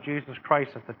gospel of Jesus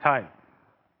Christ at the time.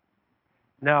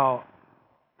 Now,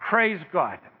 praise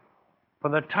God.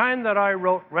 From the time that I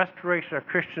wrote Restoration of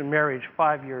Christian Marriage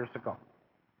 5 years ago,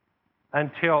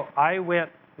 until I went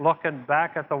looking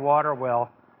back at the water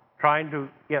well, trying to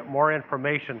get more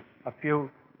information a few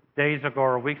days ago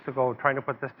or weeks ago, trying to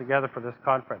put this together for this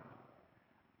conference.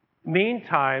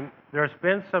 Meantime, there's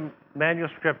been some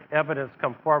manuscript evidence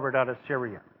come forward out of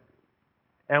Syria.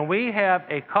 And we have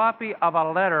a copy of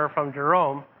a letter from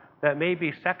Jerome that may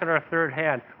be second or third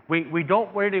hand. We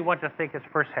don't really want to think it's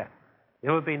first hand. It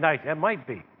would be nice. It might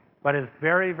be. But it's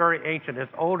very, very ancient.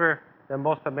 It's older than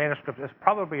most of the manuscripts. It's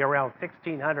probably around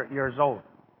 1,600 years old.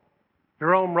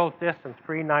 Jerome wrote this in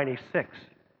 396.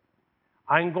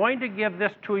 I'm going to give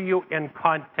this to you in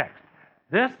context.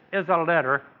 This is a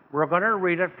letter. We're going to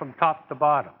read it from top to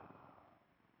bottom.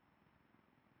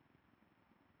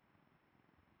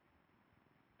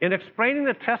 In explaining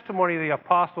the testimony of the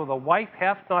apostle, the wife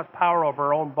hath not power over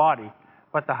her own body,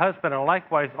 but the husband, and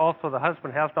likewise also the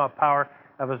husband hath not power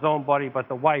of his own body, but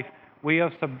the wife. We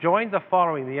have subjoined the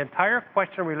following. The entire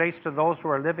question relates to those who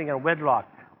are living in wedlock,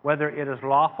 whether it is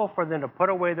lawful for them to put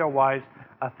away their wives,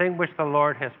 a thing which the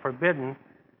Lord has forbidden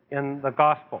in the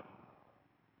gospel.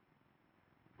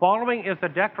 Following is the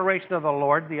declaration of the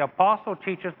Lord. The apostle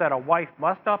teaches that a wife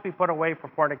must not be put away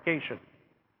for fornication,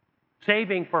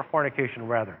 saving for fornication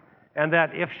rather, and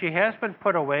that if she has been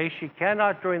put away, she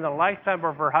cannot during the lifetime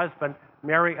of her husband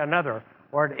marry another,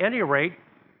 or at any rate,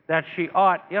 that she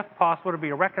ought, if possible, to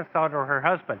be reconciled to her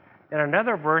husband. In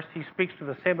another verse, he speaks to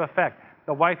the same effect.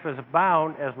 The wife is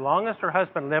bound as long as her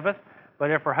husband liveth, but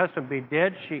if her husband be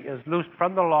dead, she is loosed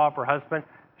from the law of her husband.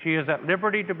 She is at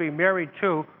liberty to be married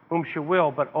to whom she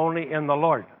will, but only in the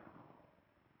Lord.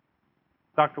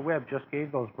 Dr. Webb just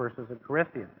gave those verses in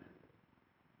Corinthians.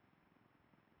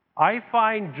 I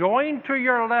find joined to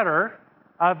your letter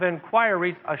of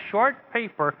inquiries a short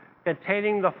paper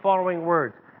containing the following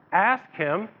words. Ask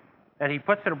him, and he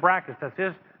puts it in brackets.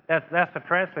 That's the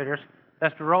translators.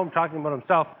 That's Jerome talking about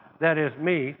himself. That is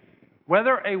me.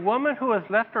 Whether a woman who has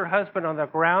left her husband on the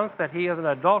grounds that he is an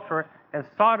adulterer and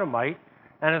sodomite,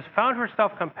 and has found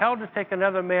herself compelled to take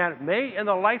another man, may in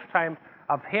the lifetime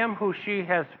of him who she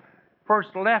has first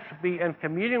left be in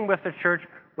communion with the church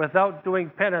without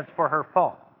doing penance for her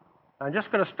fault. I'm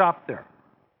just going to stop there.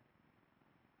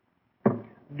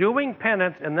 Doing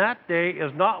penance in that day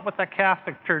is not what the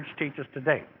Catholic Church teaches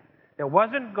today. It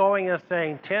wasn't going and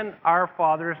saying 10 Our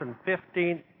Fathers and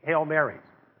 15 Hail Marys.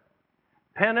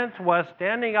 Penance was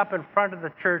standing up in front of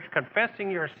the church, confessing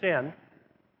your sin,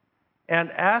 and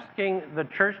asking the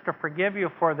church to forgive you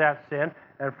for that sin,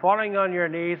 and falling on your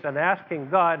knees and asking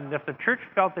God, and if the church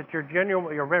felt that your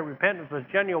repentance was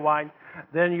genuine,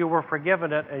 then you were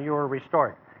forgiven it and you were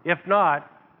restored. If not,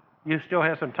 you still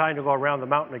have some time to go around the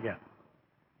mountain again.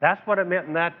 That's what it meant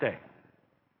in that day.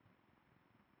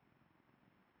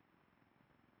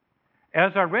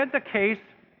 As I read the case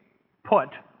put,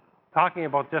 talking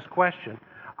about this question,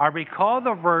 I recall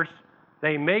the verse,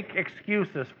 they make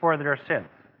excuses for their sins.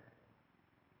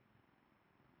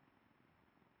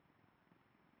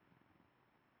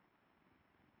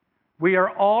 We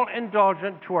are all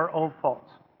indulgent to our own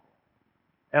faults.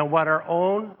 And what our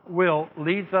own will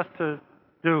leads us to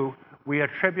do, we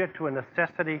attribute to a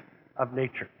necessity of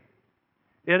nature.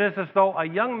 It is as though a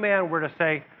young man were to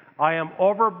say, I am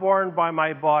overborne by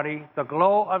my body, the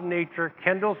glow of nature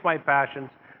kindles my passions,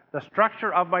 the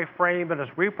structure of my frame and its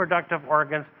reproductive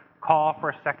organs call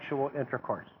for sexual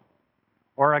intercourse.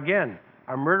 Or again,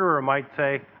 a murderer might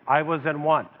say, I was in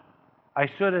want. I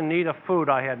stood in need of food.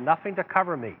 I had nothing to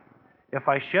cover me. If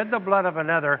I shed the blood of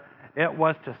another, it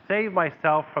was to save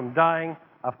myself from dying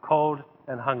of cold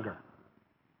and hunger.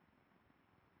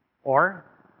 Or,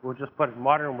 we'll just put it in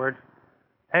modern words,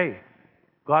 hey,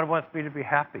 God wants me to be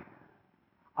happy.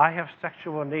 I have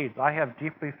sexual needs. I have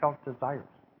deeply felt desires.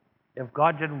 If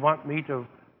God didn't want me to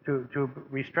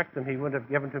restrict them, he wouldn't have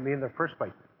given to me in the first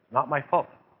place. Not my fault.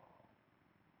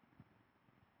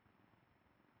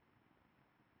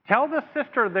 Tell the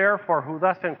sister, therefore, who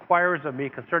thus inquires of me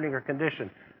concerning her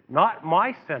condition, not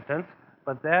my sentence,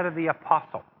 but that of the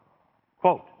apostle.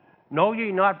 Quote, know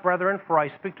ye not, brethren, for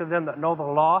I speak to them that know the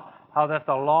law, how that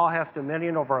the law hath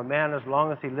dominion over a man as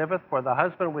long as he liveth, for the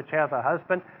husband which hath a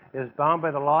husband is bound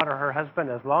by the law to her husband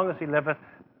as long as he liveth.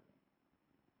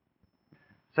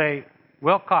 Say,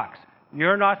 Wilcox,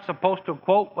 you're not supposed to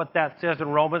quote what that says in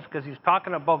Romans because he's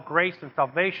talking about grace and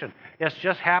salvation. It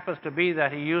just happens to be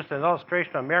that he used an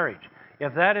illustration of marriage.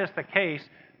 If that is the case,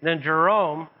 then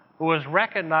Jerome, who was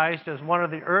recognized as one of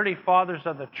the early fathers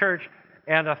of the church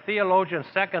and a theologian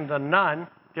second to none,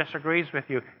 disagrees with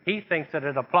you. He thinks that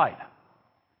it applied.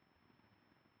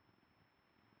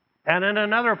 And in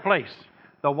another place,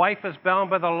 the wife is bound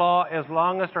by the law as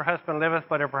long as her husband liveth,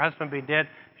 but if her husband be dead,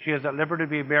 she is at liberty to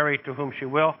be married to whom she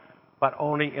will, but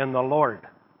only in the Lord.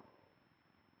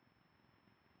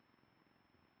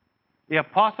 The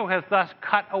apostle has thus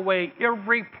cut away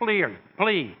every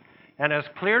plea and has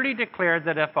clearly declared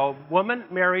that if a woman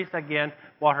marries again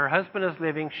while her husband is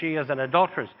living, she is an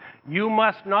adulteress. You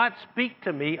must not speak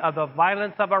to me of the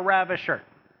violence of a ravisher,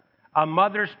 a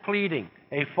mother's pleading,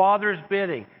 a father's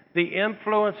bidding, the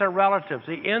influence of relatives,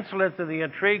 the insolence of the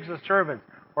intrigues of servants,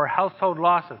 or household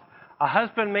losses. A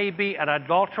husband may be an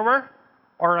adulterer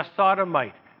or a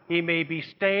sodomite. He may be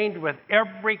stained with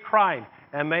every crime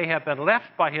and may have been left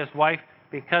by his wife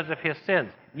because of his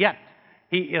sins. Yet,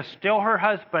 he is still her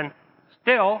husband,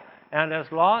 and as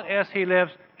long as he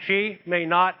lives, she may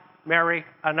not marry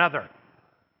another.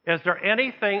 Is there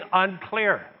anything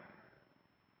unclear?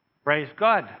 Praise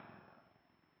God.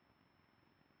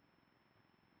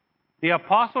 The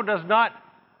apostle does not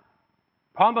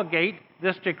promulgate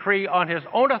this decree on his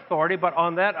own authority, but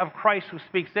on that of Christ who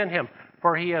speaks in him.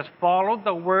 For he has followed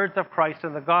the words of Christ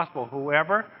in the gospel.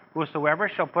 Whosoever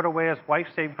shall put away his wife,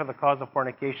 save for the cause of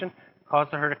fornication,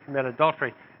 causes her to commit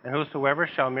adultery. And whosoever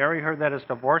shall marry her that is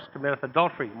divorced, committeth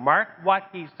adultery. Mark what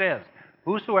he says.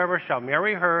 Whosoever shall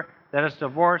marry her that is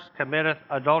divorced, committeth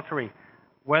adultery.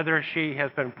 Whether she has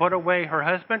been put away her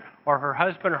husband or her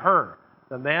husband her.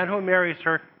 The man who marries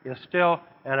her is still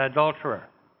an adulterer.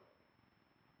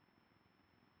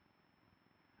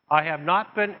 I have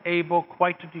not been able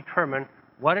quite to determine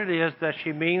what it is that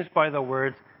she means by the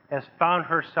words, has found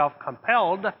herself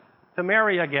compelled to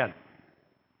marry again.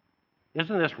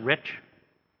 Isn't this rich?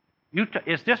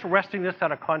 Is this wresting this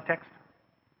out of context?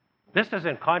 This is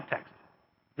in context.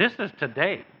 This is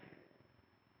today.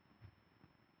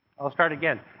 I'll start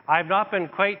again. I've not been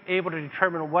quite able to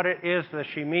determine what it is that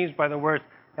she means by the words,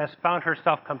 has found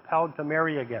herself compelled to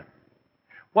marry again.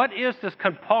 What is this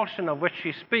compulsion of which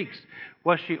she speaks?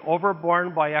 Was she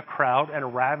overborne by a crowd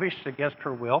and ravished against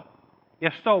her will?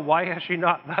 If so, why has she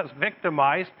not thus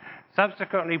victimized,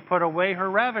 subsequently put away her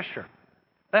ravisher?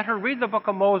 Let her read the book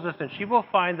of Moses, and she will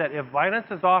find that if violence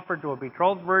is offered to a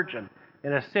betrothed virgin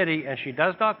in a city and she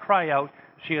does not cry out,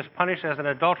 she is punished as an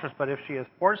adulteress. But if she is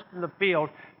forced in the field,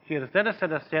 she is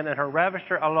innocent of sin, and her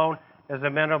ravisher alone is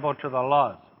amenable to the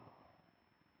laws.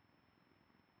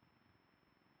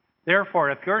 Therefore,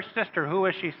 if your sister, who,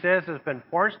 as she says, has been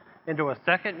forced into a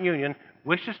second union,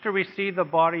 wishes to receive the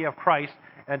body of Christ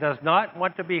and does not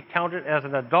want to be counted as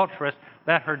an adulteress,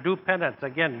 let her do penance.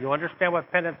 Again, you understand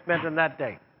what penance meant in that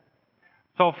day.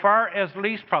 so far as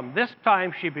least from this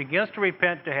time she begins to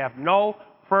repent, to have no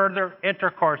further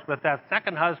intercourse with that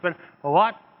second husband, who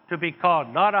ought to be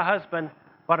called not a husband,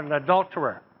 but an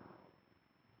adulterer.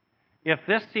 If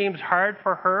this seems hard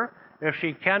for her, if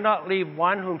she cannot leave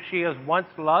one whom she has once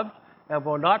loved, and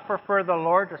will not prefer the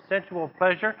Lord to sensual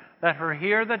pleasure, let her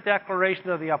hear the declaration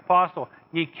of the apostle.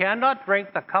 Ye cannot drink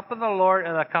the cup of the Lord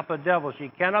and the cup of devils.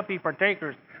 Ye cannot be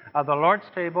partakers of the Lord's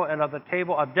table and of the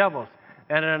table of devils.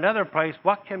 And in another place,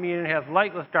 what communion has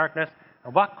light with darkness,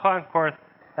 and what concord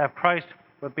have Christ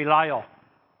with Belial?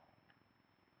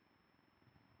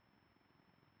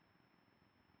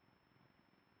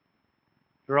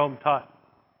 Jerome taught,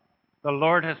 the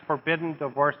Lord has forbidden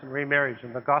divorce and remarriage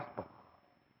in the gospel.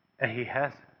 And he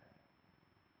has.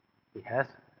 He has.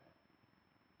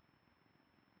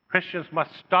 Christians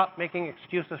must stop making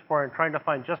excuses for and trying to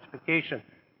find justification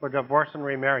for divorce and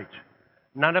remarriage.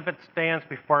 None of it stands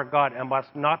before God and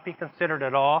must not be considered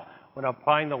at all when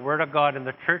applying the Word of God in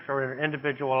the church or in our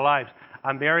individual lives.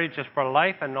 A marriage is for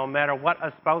life, and no matter what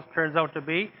a spouse turns out to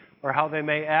be, or how they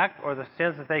may act, or the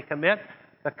sins that they commit,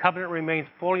 the covenant remains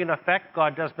fully in effect.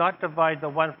 God does not divide the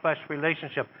one-flesh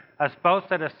relationship. A spouse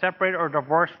that is separated or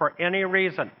divorced for any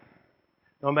reason,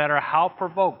 no matter how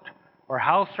provoked or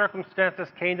how circumstances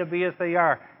came to be as they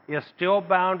are, is still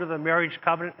bound to the marriage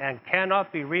covenant and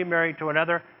cannot be remarried to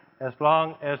another as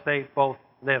long as they both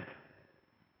live.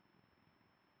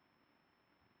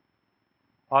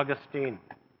 Augustine.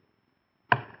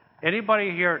 Anybody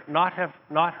here have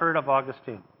not heard of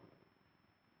Augustine?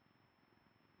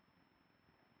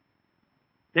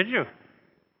 Did you?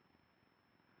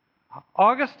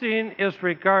 Augustine is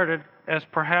regarded as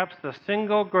perhaps the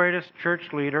single greatest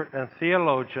church leader and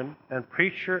theologian and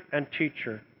preacher and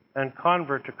teacher and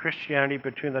convert to Christianity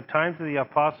between the times of the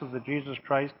apostles of Jesus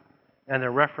Christ and the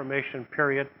Reformation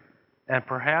period, and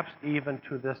perhaps even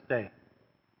to this day.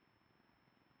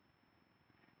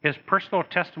 His personal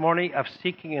testimony of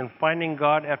seeking and finding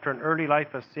God after an early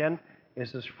life of sin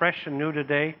is as fresh and new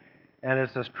today and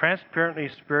is as transparently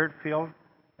spirit-filled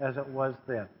as it was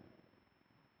then.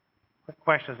 Quick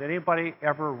question. Has anybody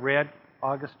ever read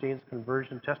Augustine's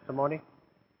conversion testimony?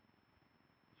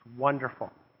 It's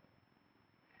wonderful.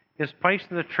 His place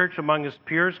in the church among his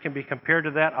peers can be compared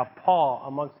to that of Paul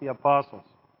amongst the apostles.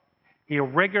 He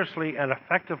rigorously and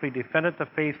effectively defended the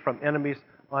faith from enemies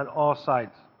on all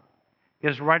sides.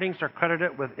 His writings are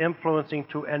credited with influencing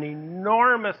to an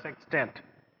enormous extent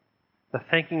the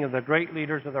thinking of the great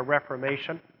leaders of the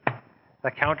Reformation, the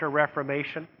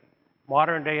Counter-Reformation,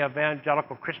 modern-day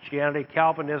evangelical Christianity,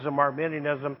 Calvinism,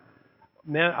 Arminianism,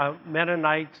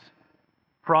 Mennonites,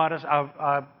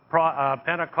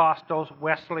 Pentecostals,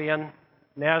 Wesleyan,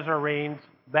 Nazarenes,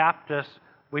 Baptists.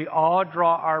 We all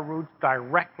draw our roots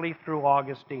directly through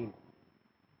Augustine.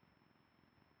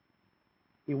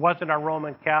 He wasn't a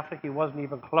Roman Catholic. He wasn't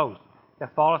even close.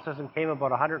 Catholicism came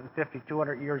about 150,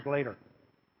 200 years later.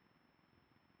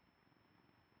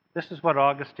 This is what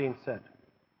Augustine said.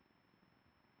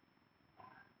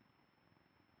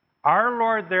 Our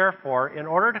Lord, therefore, in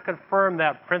order to confirm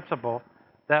that principle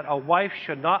that a wife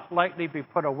should not lightly be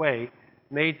put away,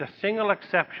 made the single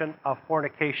exception of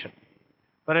fornication,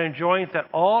 but enjoins that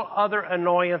all other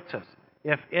annoyances,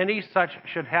 if any such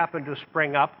should happen to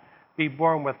spring up, be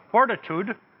borne with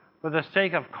fortitude for the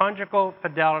sake of conjugal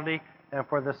fidelity and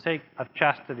for the sake of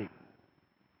chastity.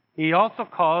 He also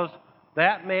calls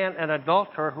that man an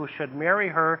adulterer who should marry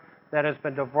her that has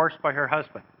been divorced by her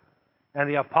husband. And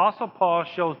the Apostle Paul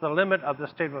shows the limit of the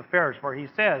state of affairs, where he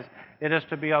says, it is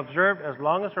to be observed as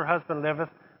long as her husband liveth,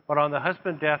 but on the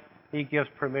husband's death he gives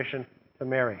permission to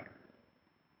marry.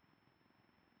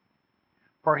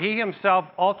 For he himself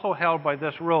also held by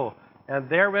this rule, and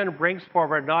therein brings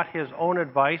forward not his own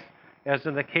advice, as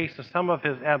in the case of some of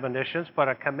his admonitions, but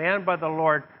a command by the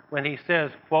Lord when he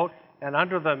says, quote, and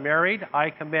unto the married I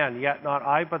command, yet not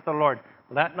I, but the Lord.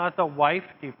 Let not the wife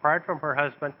depart from her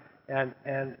husband, and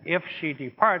if she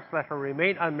departs, let her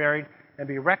remain unmarried and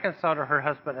be reconciled to her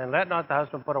husband, and let not the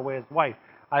husband put away his wife.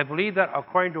 I believe that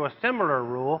according to a similar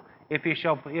rule, if he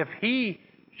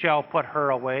shall put her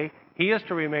away, he is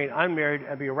to remain unmarried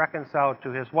and be reconciled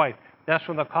to his wife. That's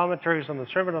from the commentaries on the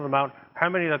Sermon on the Mount,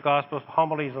 Harmony of the Gospels,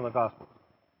 Homilies on the Gospels.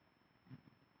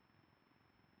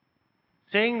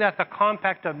 Seeing that the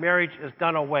compact of marriage is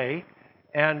done away,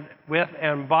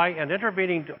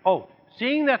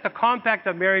 seeing that the compact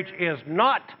of marriage is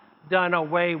not done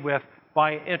away with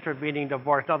by intervening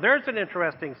divorce. Now, there's an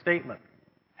interesting statement.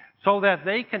 so that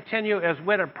they continue as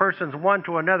wedded persons one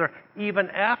to another even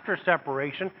after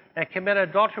separation, and commit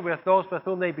adultery with those with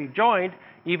whom they be joined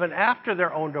even after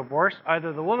their own divorce,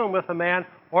 either the woman with the man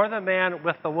or the man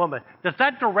with the woman. Does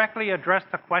that directly address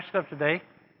the question of today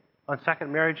on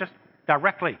second marriages?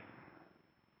 Directly.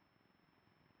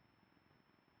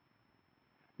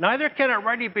 Neither can it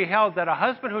rightly be held that a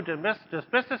husband who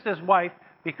dismisses his wife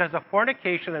because of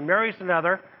fornication and marries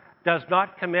another does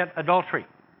not commit adultery.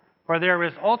 For there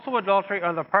is also adultery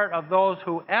on the part of those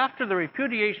who, after the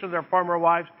repudiation of their former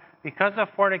wives, because of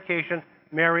fornication,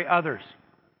 marry others.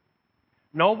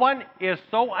 No one is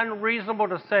so unreasonable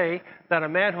to say that a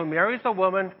man who marries a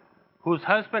woman whose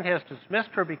husband has dismissed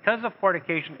her because of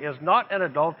fornication is not an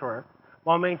adulterer,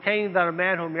 while maintaining that a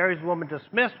man who marries a woman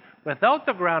dismissed without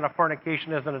the ground of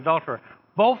fornication is an adulterer.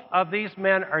 Both of these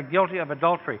men are guilty of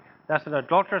adultery. That's an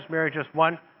adulterous marriages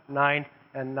 1, 9,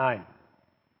 and 9.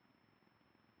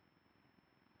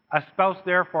 A spouse,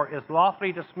 therefore, is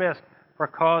lawfully dismissed for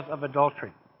cause of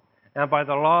adultery, and by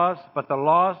the laws, but the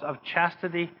laws of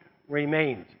chastity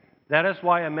remains. That is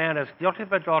why a man is guilty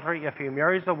of adultery if he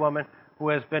marries a woman who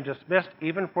has been dismissed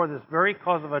even for this very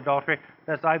cause of adultery.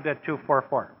 That's Ibid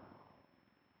 244.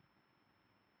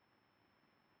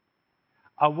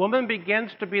 A woman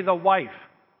begins to be the wife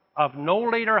of no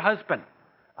later husband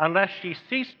unless she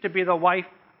ceased to be the wife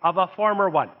of a former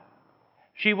one.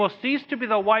 She will cease to be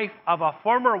the wife of a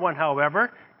former one,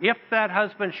 however, if that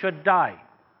husband should die,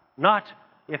 not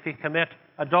if he commit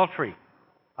adultery.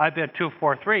 Ibid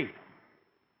 243.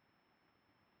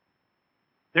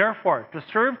 Therefore, to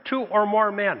serve two or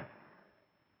more men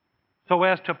so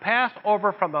as to pass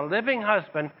over from a living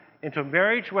husband into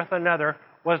marriage with another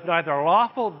was neither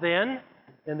lawful then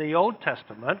in the Old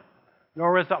Testament,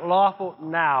 nor is it lawful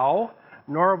now,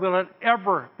 nor will it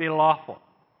ever be lawful.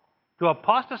 To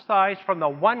apostatize from the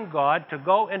one God, to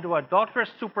go into adulterous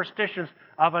superstitions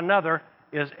of another,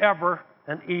 is ever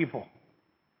an evil.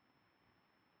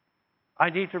 I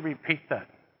need to repeat that.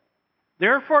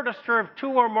 Therefore, to serve two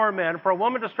or more men, for a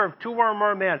woman to serve two or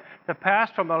more men, to pass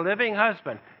from a living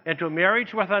husband into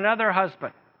marriage with another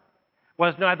husband,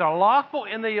 was neither lawful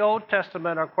in the Old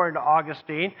Testament, according to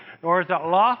Augustine, nor is it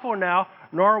lawful now,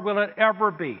 nor will it ever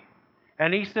be.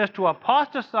 And he says to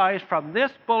apostatize from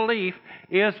this belief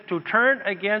is to turn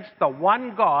against the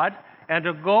one God and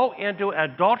to go into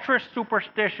adulterous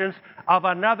superstitions of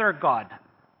another God.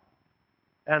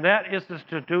 And that is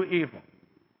to do evil.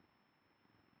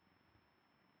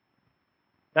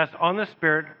 That's on the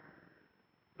Spirit,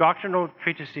 doctrinal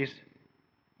treatises,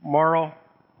 moral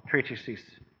treatises.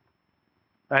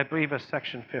 I believe it's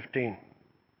section 15.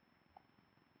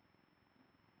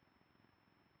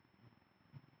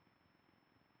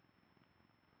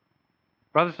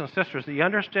 Brothers and sisters, the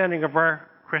understanding of our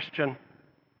Christian,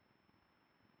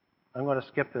 I'm going to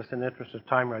skip this in the interest of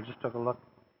time. I just took a look.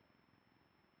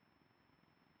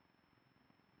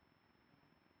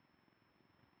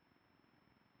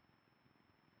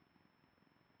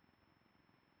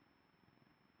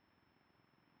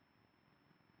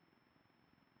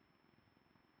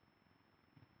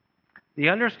 The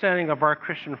understanding of our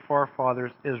Christian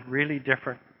forefathers is really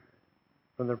different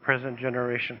from the present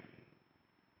generation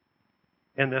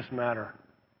in this matter.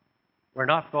 We're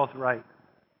not both right,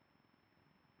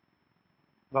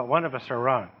 but one of us are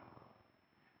wrong.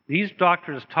 These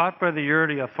doctrines taught by the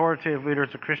early authoritative leaders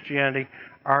of Christianity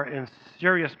are in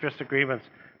serious disagreements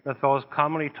with those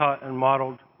commonly taught and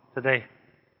modeled today.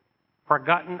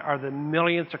 Forgotten are the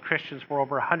millions of Christians for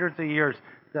over hundreds of years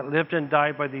that lived and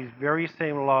died by these very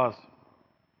same laws.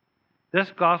 This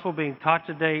gospel being taught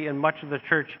today in much of the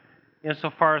church,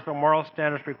 insofar as the moral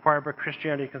standards required by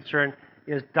Christianity is concerned,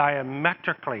 is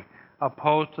diametrically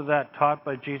opposed to that taught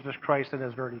by Jesus Christ and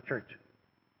his early church.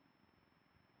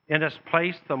 In its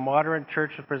place, the modern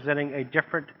church is presenting a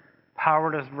different,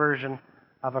 powerless version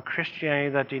of a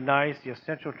Christianity that denies the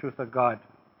essential truth of God,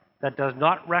 that does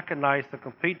not recognize the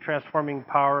complete transforming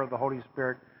power of the Holy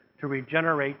Spirit to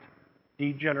regenerate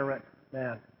degenerate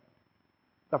man.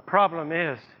 The problem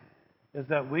is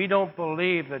that we don't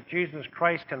believe that Jesus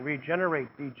Christ can regenerate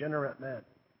degenerate man.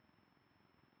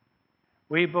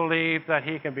 We believe that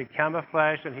he can be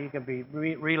camouflaged and he can be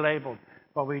relabeled,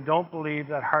 but we don't believe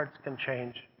that hearts can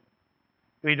change.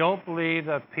 We don't believe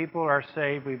that people are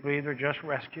saved. We believe they're just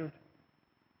rescued.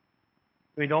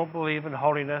 We don't believe in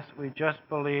holiness. We just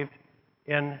believe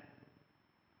in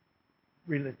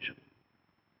religion.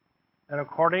 And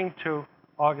according to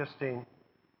Augustine,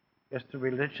 it's the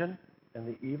religion and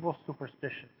the evil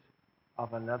superstitions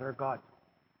of another God.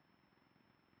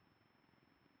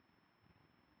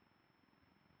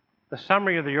 The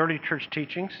summary of the early church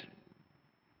teachings.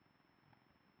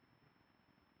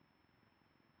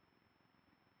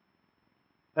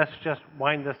 Let's just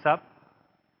wind this up.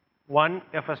 One,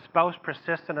 if a spouse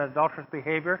persists in adulterous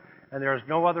behavior and there is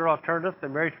no other alternative, the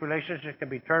marriage relationship can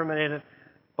be terminated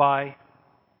by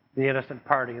the innocent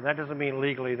party. And that doesn't mean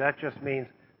legally. That just means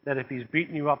that if he's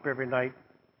beating you up every night,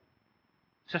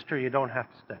 sister, you don't have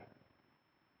to stay.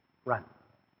 Run.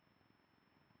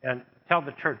 And tell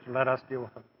the church, let us deal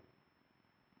with them.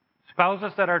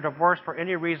 Spouses that are divorced for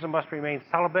any reason must remain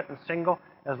celibate and single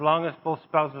as long as both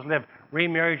spouses live.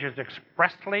 Remarriage is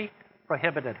expressly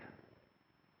prohibited.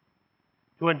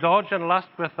 To indulge in lust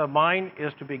with the mind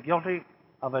is to be guilty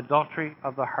of adultery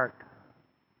of the heart.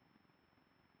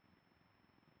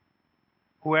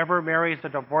 Whoever marries a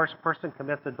divorced person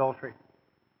commits adultery.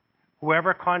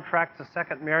 Whoever contracts a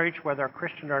second marriage, whether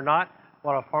Christian or not,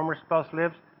 while a former spouse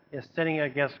lives, is sinning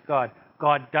against God.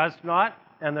 God does not,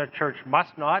 and the church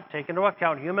must not, take into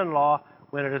account human law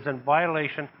when it is in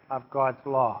violation of God's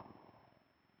law.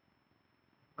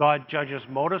 God judges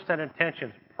motives and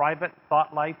intentions, private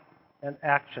thought life, and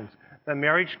actions. The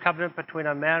marriage covenant between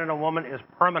a man and a woman is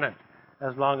permanent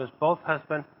as long as both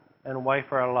husband and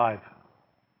wife are alive.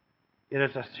 It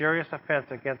is a serious offense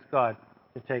against God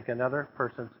to take another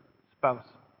person's spouse.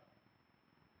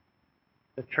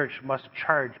 The church must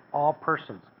charge all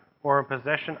persons who are in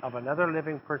possession of another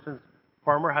living person's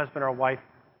former husband or wife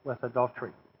with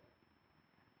adultery.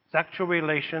 Sexual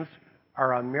relations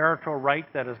are a marital right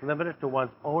that is limited to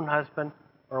one's own husband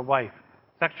or wife.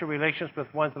 Sexual relations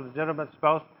with one's legitimate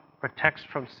spouse protects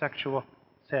from sexual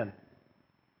sin.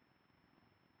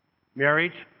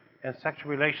 Marriage and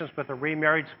sexual relations with a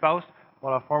remarried spouse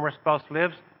while a former spouse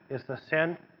lives is the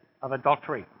sin of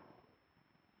adultery.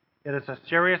 It is a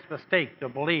serious mistake to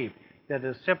believe that it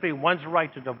is simply one's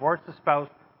right to divorce the spouse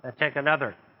and take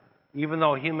another. Even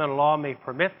though human law may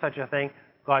permit such a thing,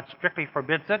 God strictly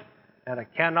forbids it, and it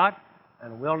cannot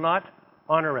and will not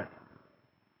honor it.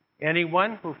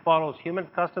 Anyone who follows human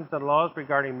customs and laws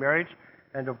regarding marriage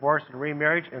and divorce and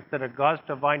remarriage instead of God's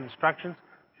divine instructions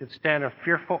should stand in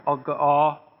fearful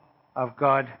awe of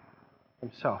God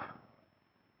himself.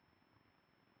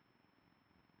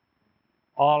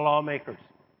 All lawmakers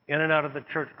in and out of the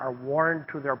church are warned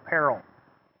to their peril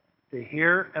to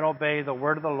hear and obey the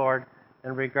word of the Lord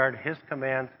and regard his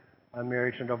commands on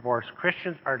marriage and divorce.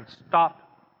 Christians are to stop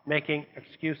making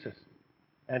excuses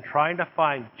and trying to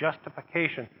find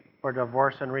justification for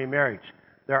divorce and remarriage.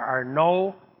 There are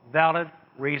no valid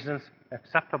reasons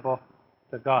acceptable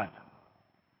to God.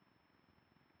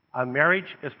 A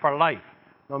marriage is for life,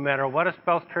 no matter what a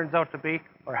spouse turns out to be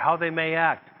or how they may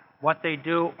act, what they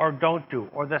do or don't do,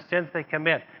 or the sins they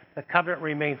commit. The covenant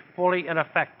remains fully in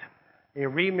effect. A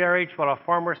remarriage while a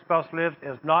former spouse lives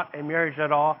is not a marriage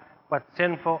at all, but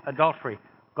sinful adultery.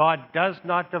 God does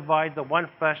not divide the one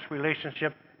flesh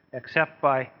relationship except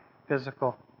by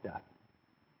physical death.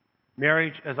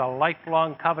 Marriage is a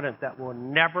lifelong covenant that will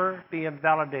never be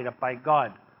invalidated by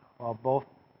God while both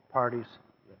parties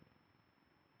live.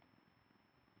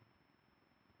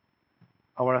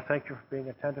 I want to thank you for being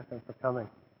attentive and for coming.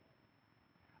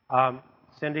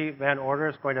 Cindy Van Order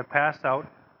is going to pass out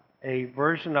a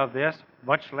version of this,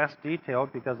 much less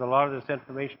detailed because a lot of this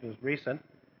information is recent.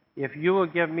 If you will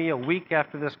give me a week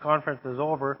after this conference is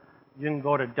over, you can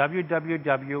go to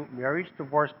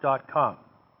www.marriagedivorce.com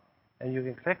and you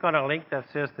can click on a link that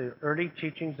says the early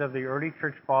teachings of the early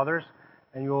church fathers,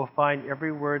 and you will find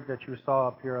every word that you saw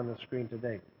up here on the screen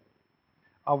today.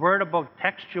 A word about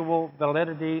textual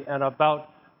validity and about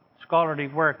scholarly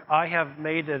work. I have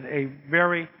made it a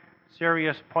very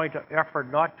serious point of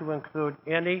effort not to include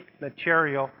any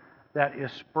material that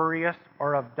is spurious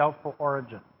or of doubtful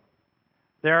origin.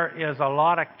 There is a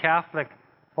lot of Catholic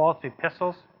false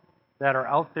epistles that are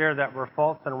out there that were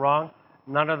false and wrong.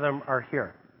 None of them are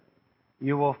here.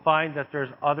 You will find that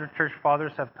there's other church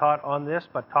fathers have taught on this,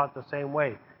 but taught the same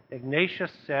way.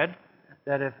 Ignatius said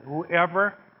that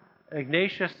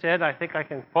Ignatius said, I think I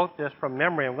can quote this from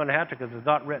memory, I'm going to have to because it's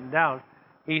not written down.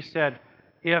 He said,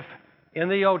 if in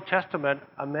the Old Testament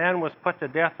a man was put to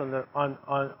death on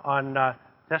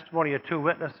testimony of two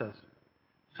witnesses,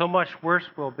 so much worse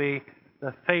will be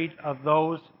the fate of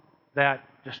those that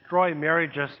destroy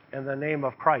marriages in the name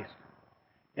of Christ.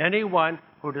 Anyone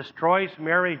who destroys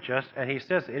marriages, and he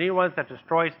says anyone that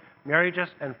destroys marriages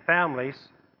and families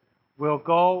will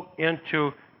go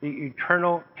into the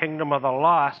eternal kingdom of the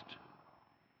lost,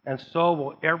 and so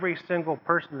will every single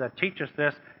person that teaches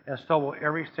this, and so will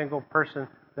every single person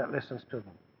that listens to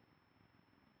them.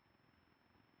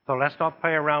 So let's not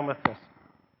play around with this.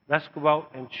 Let's go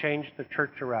out and change the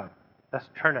church around. Let's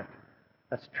turn it.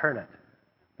 Let's turn it.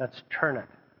 Let's turn it.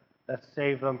 Let's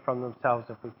save them from themselves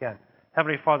if we can.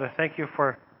 Heavenly Father, thank you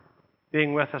for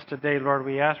being with us today. Lord,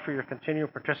 we ask for your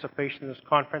continued participation in this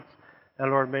conference.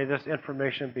 And Lord, may this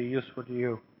information be useful to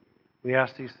you. We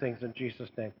ask these things in Jesus'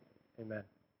 name. Amen.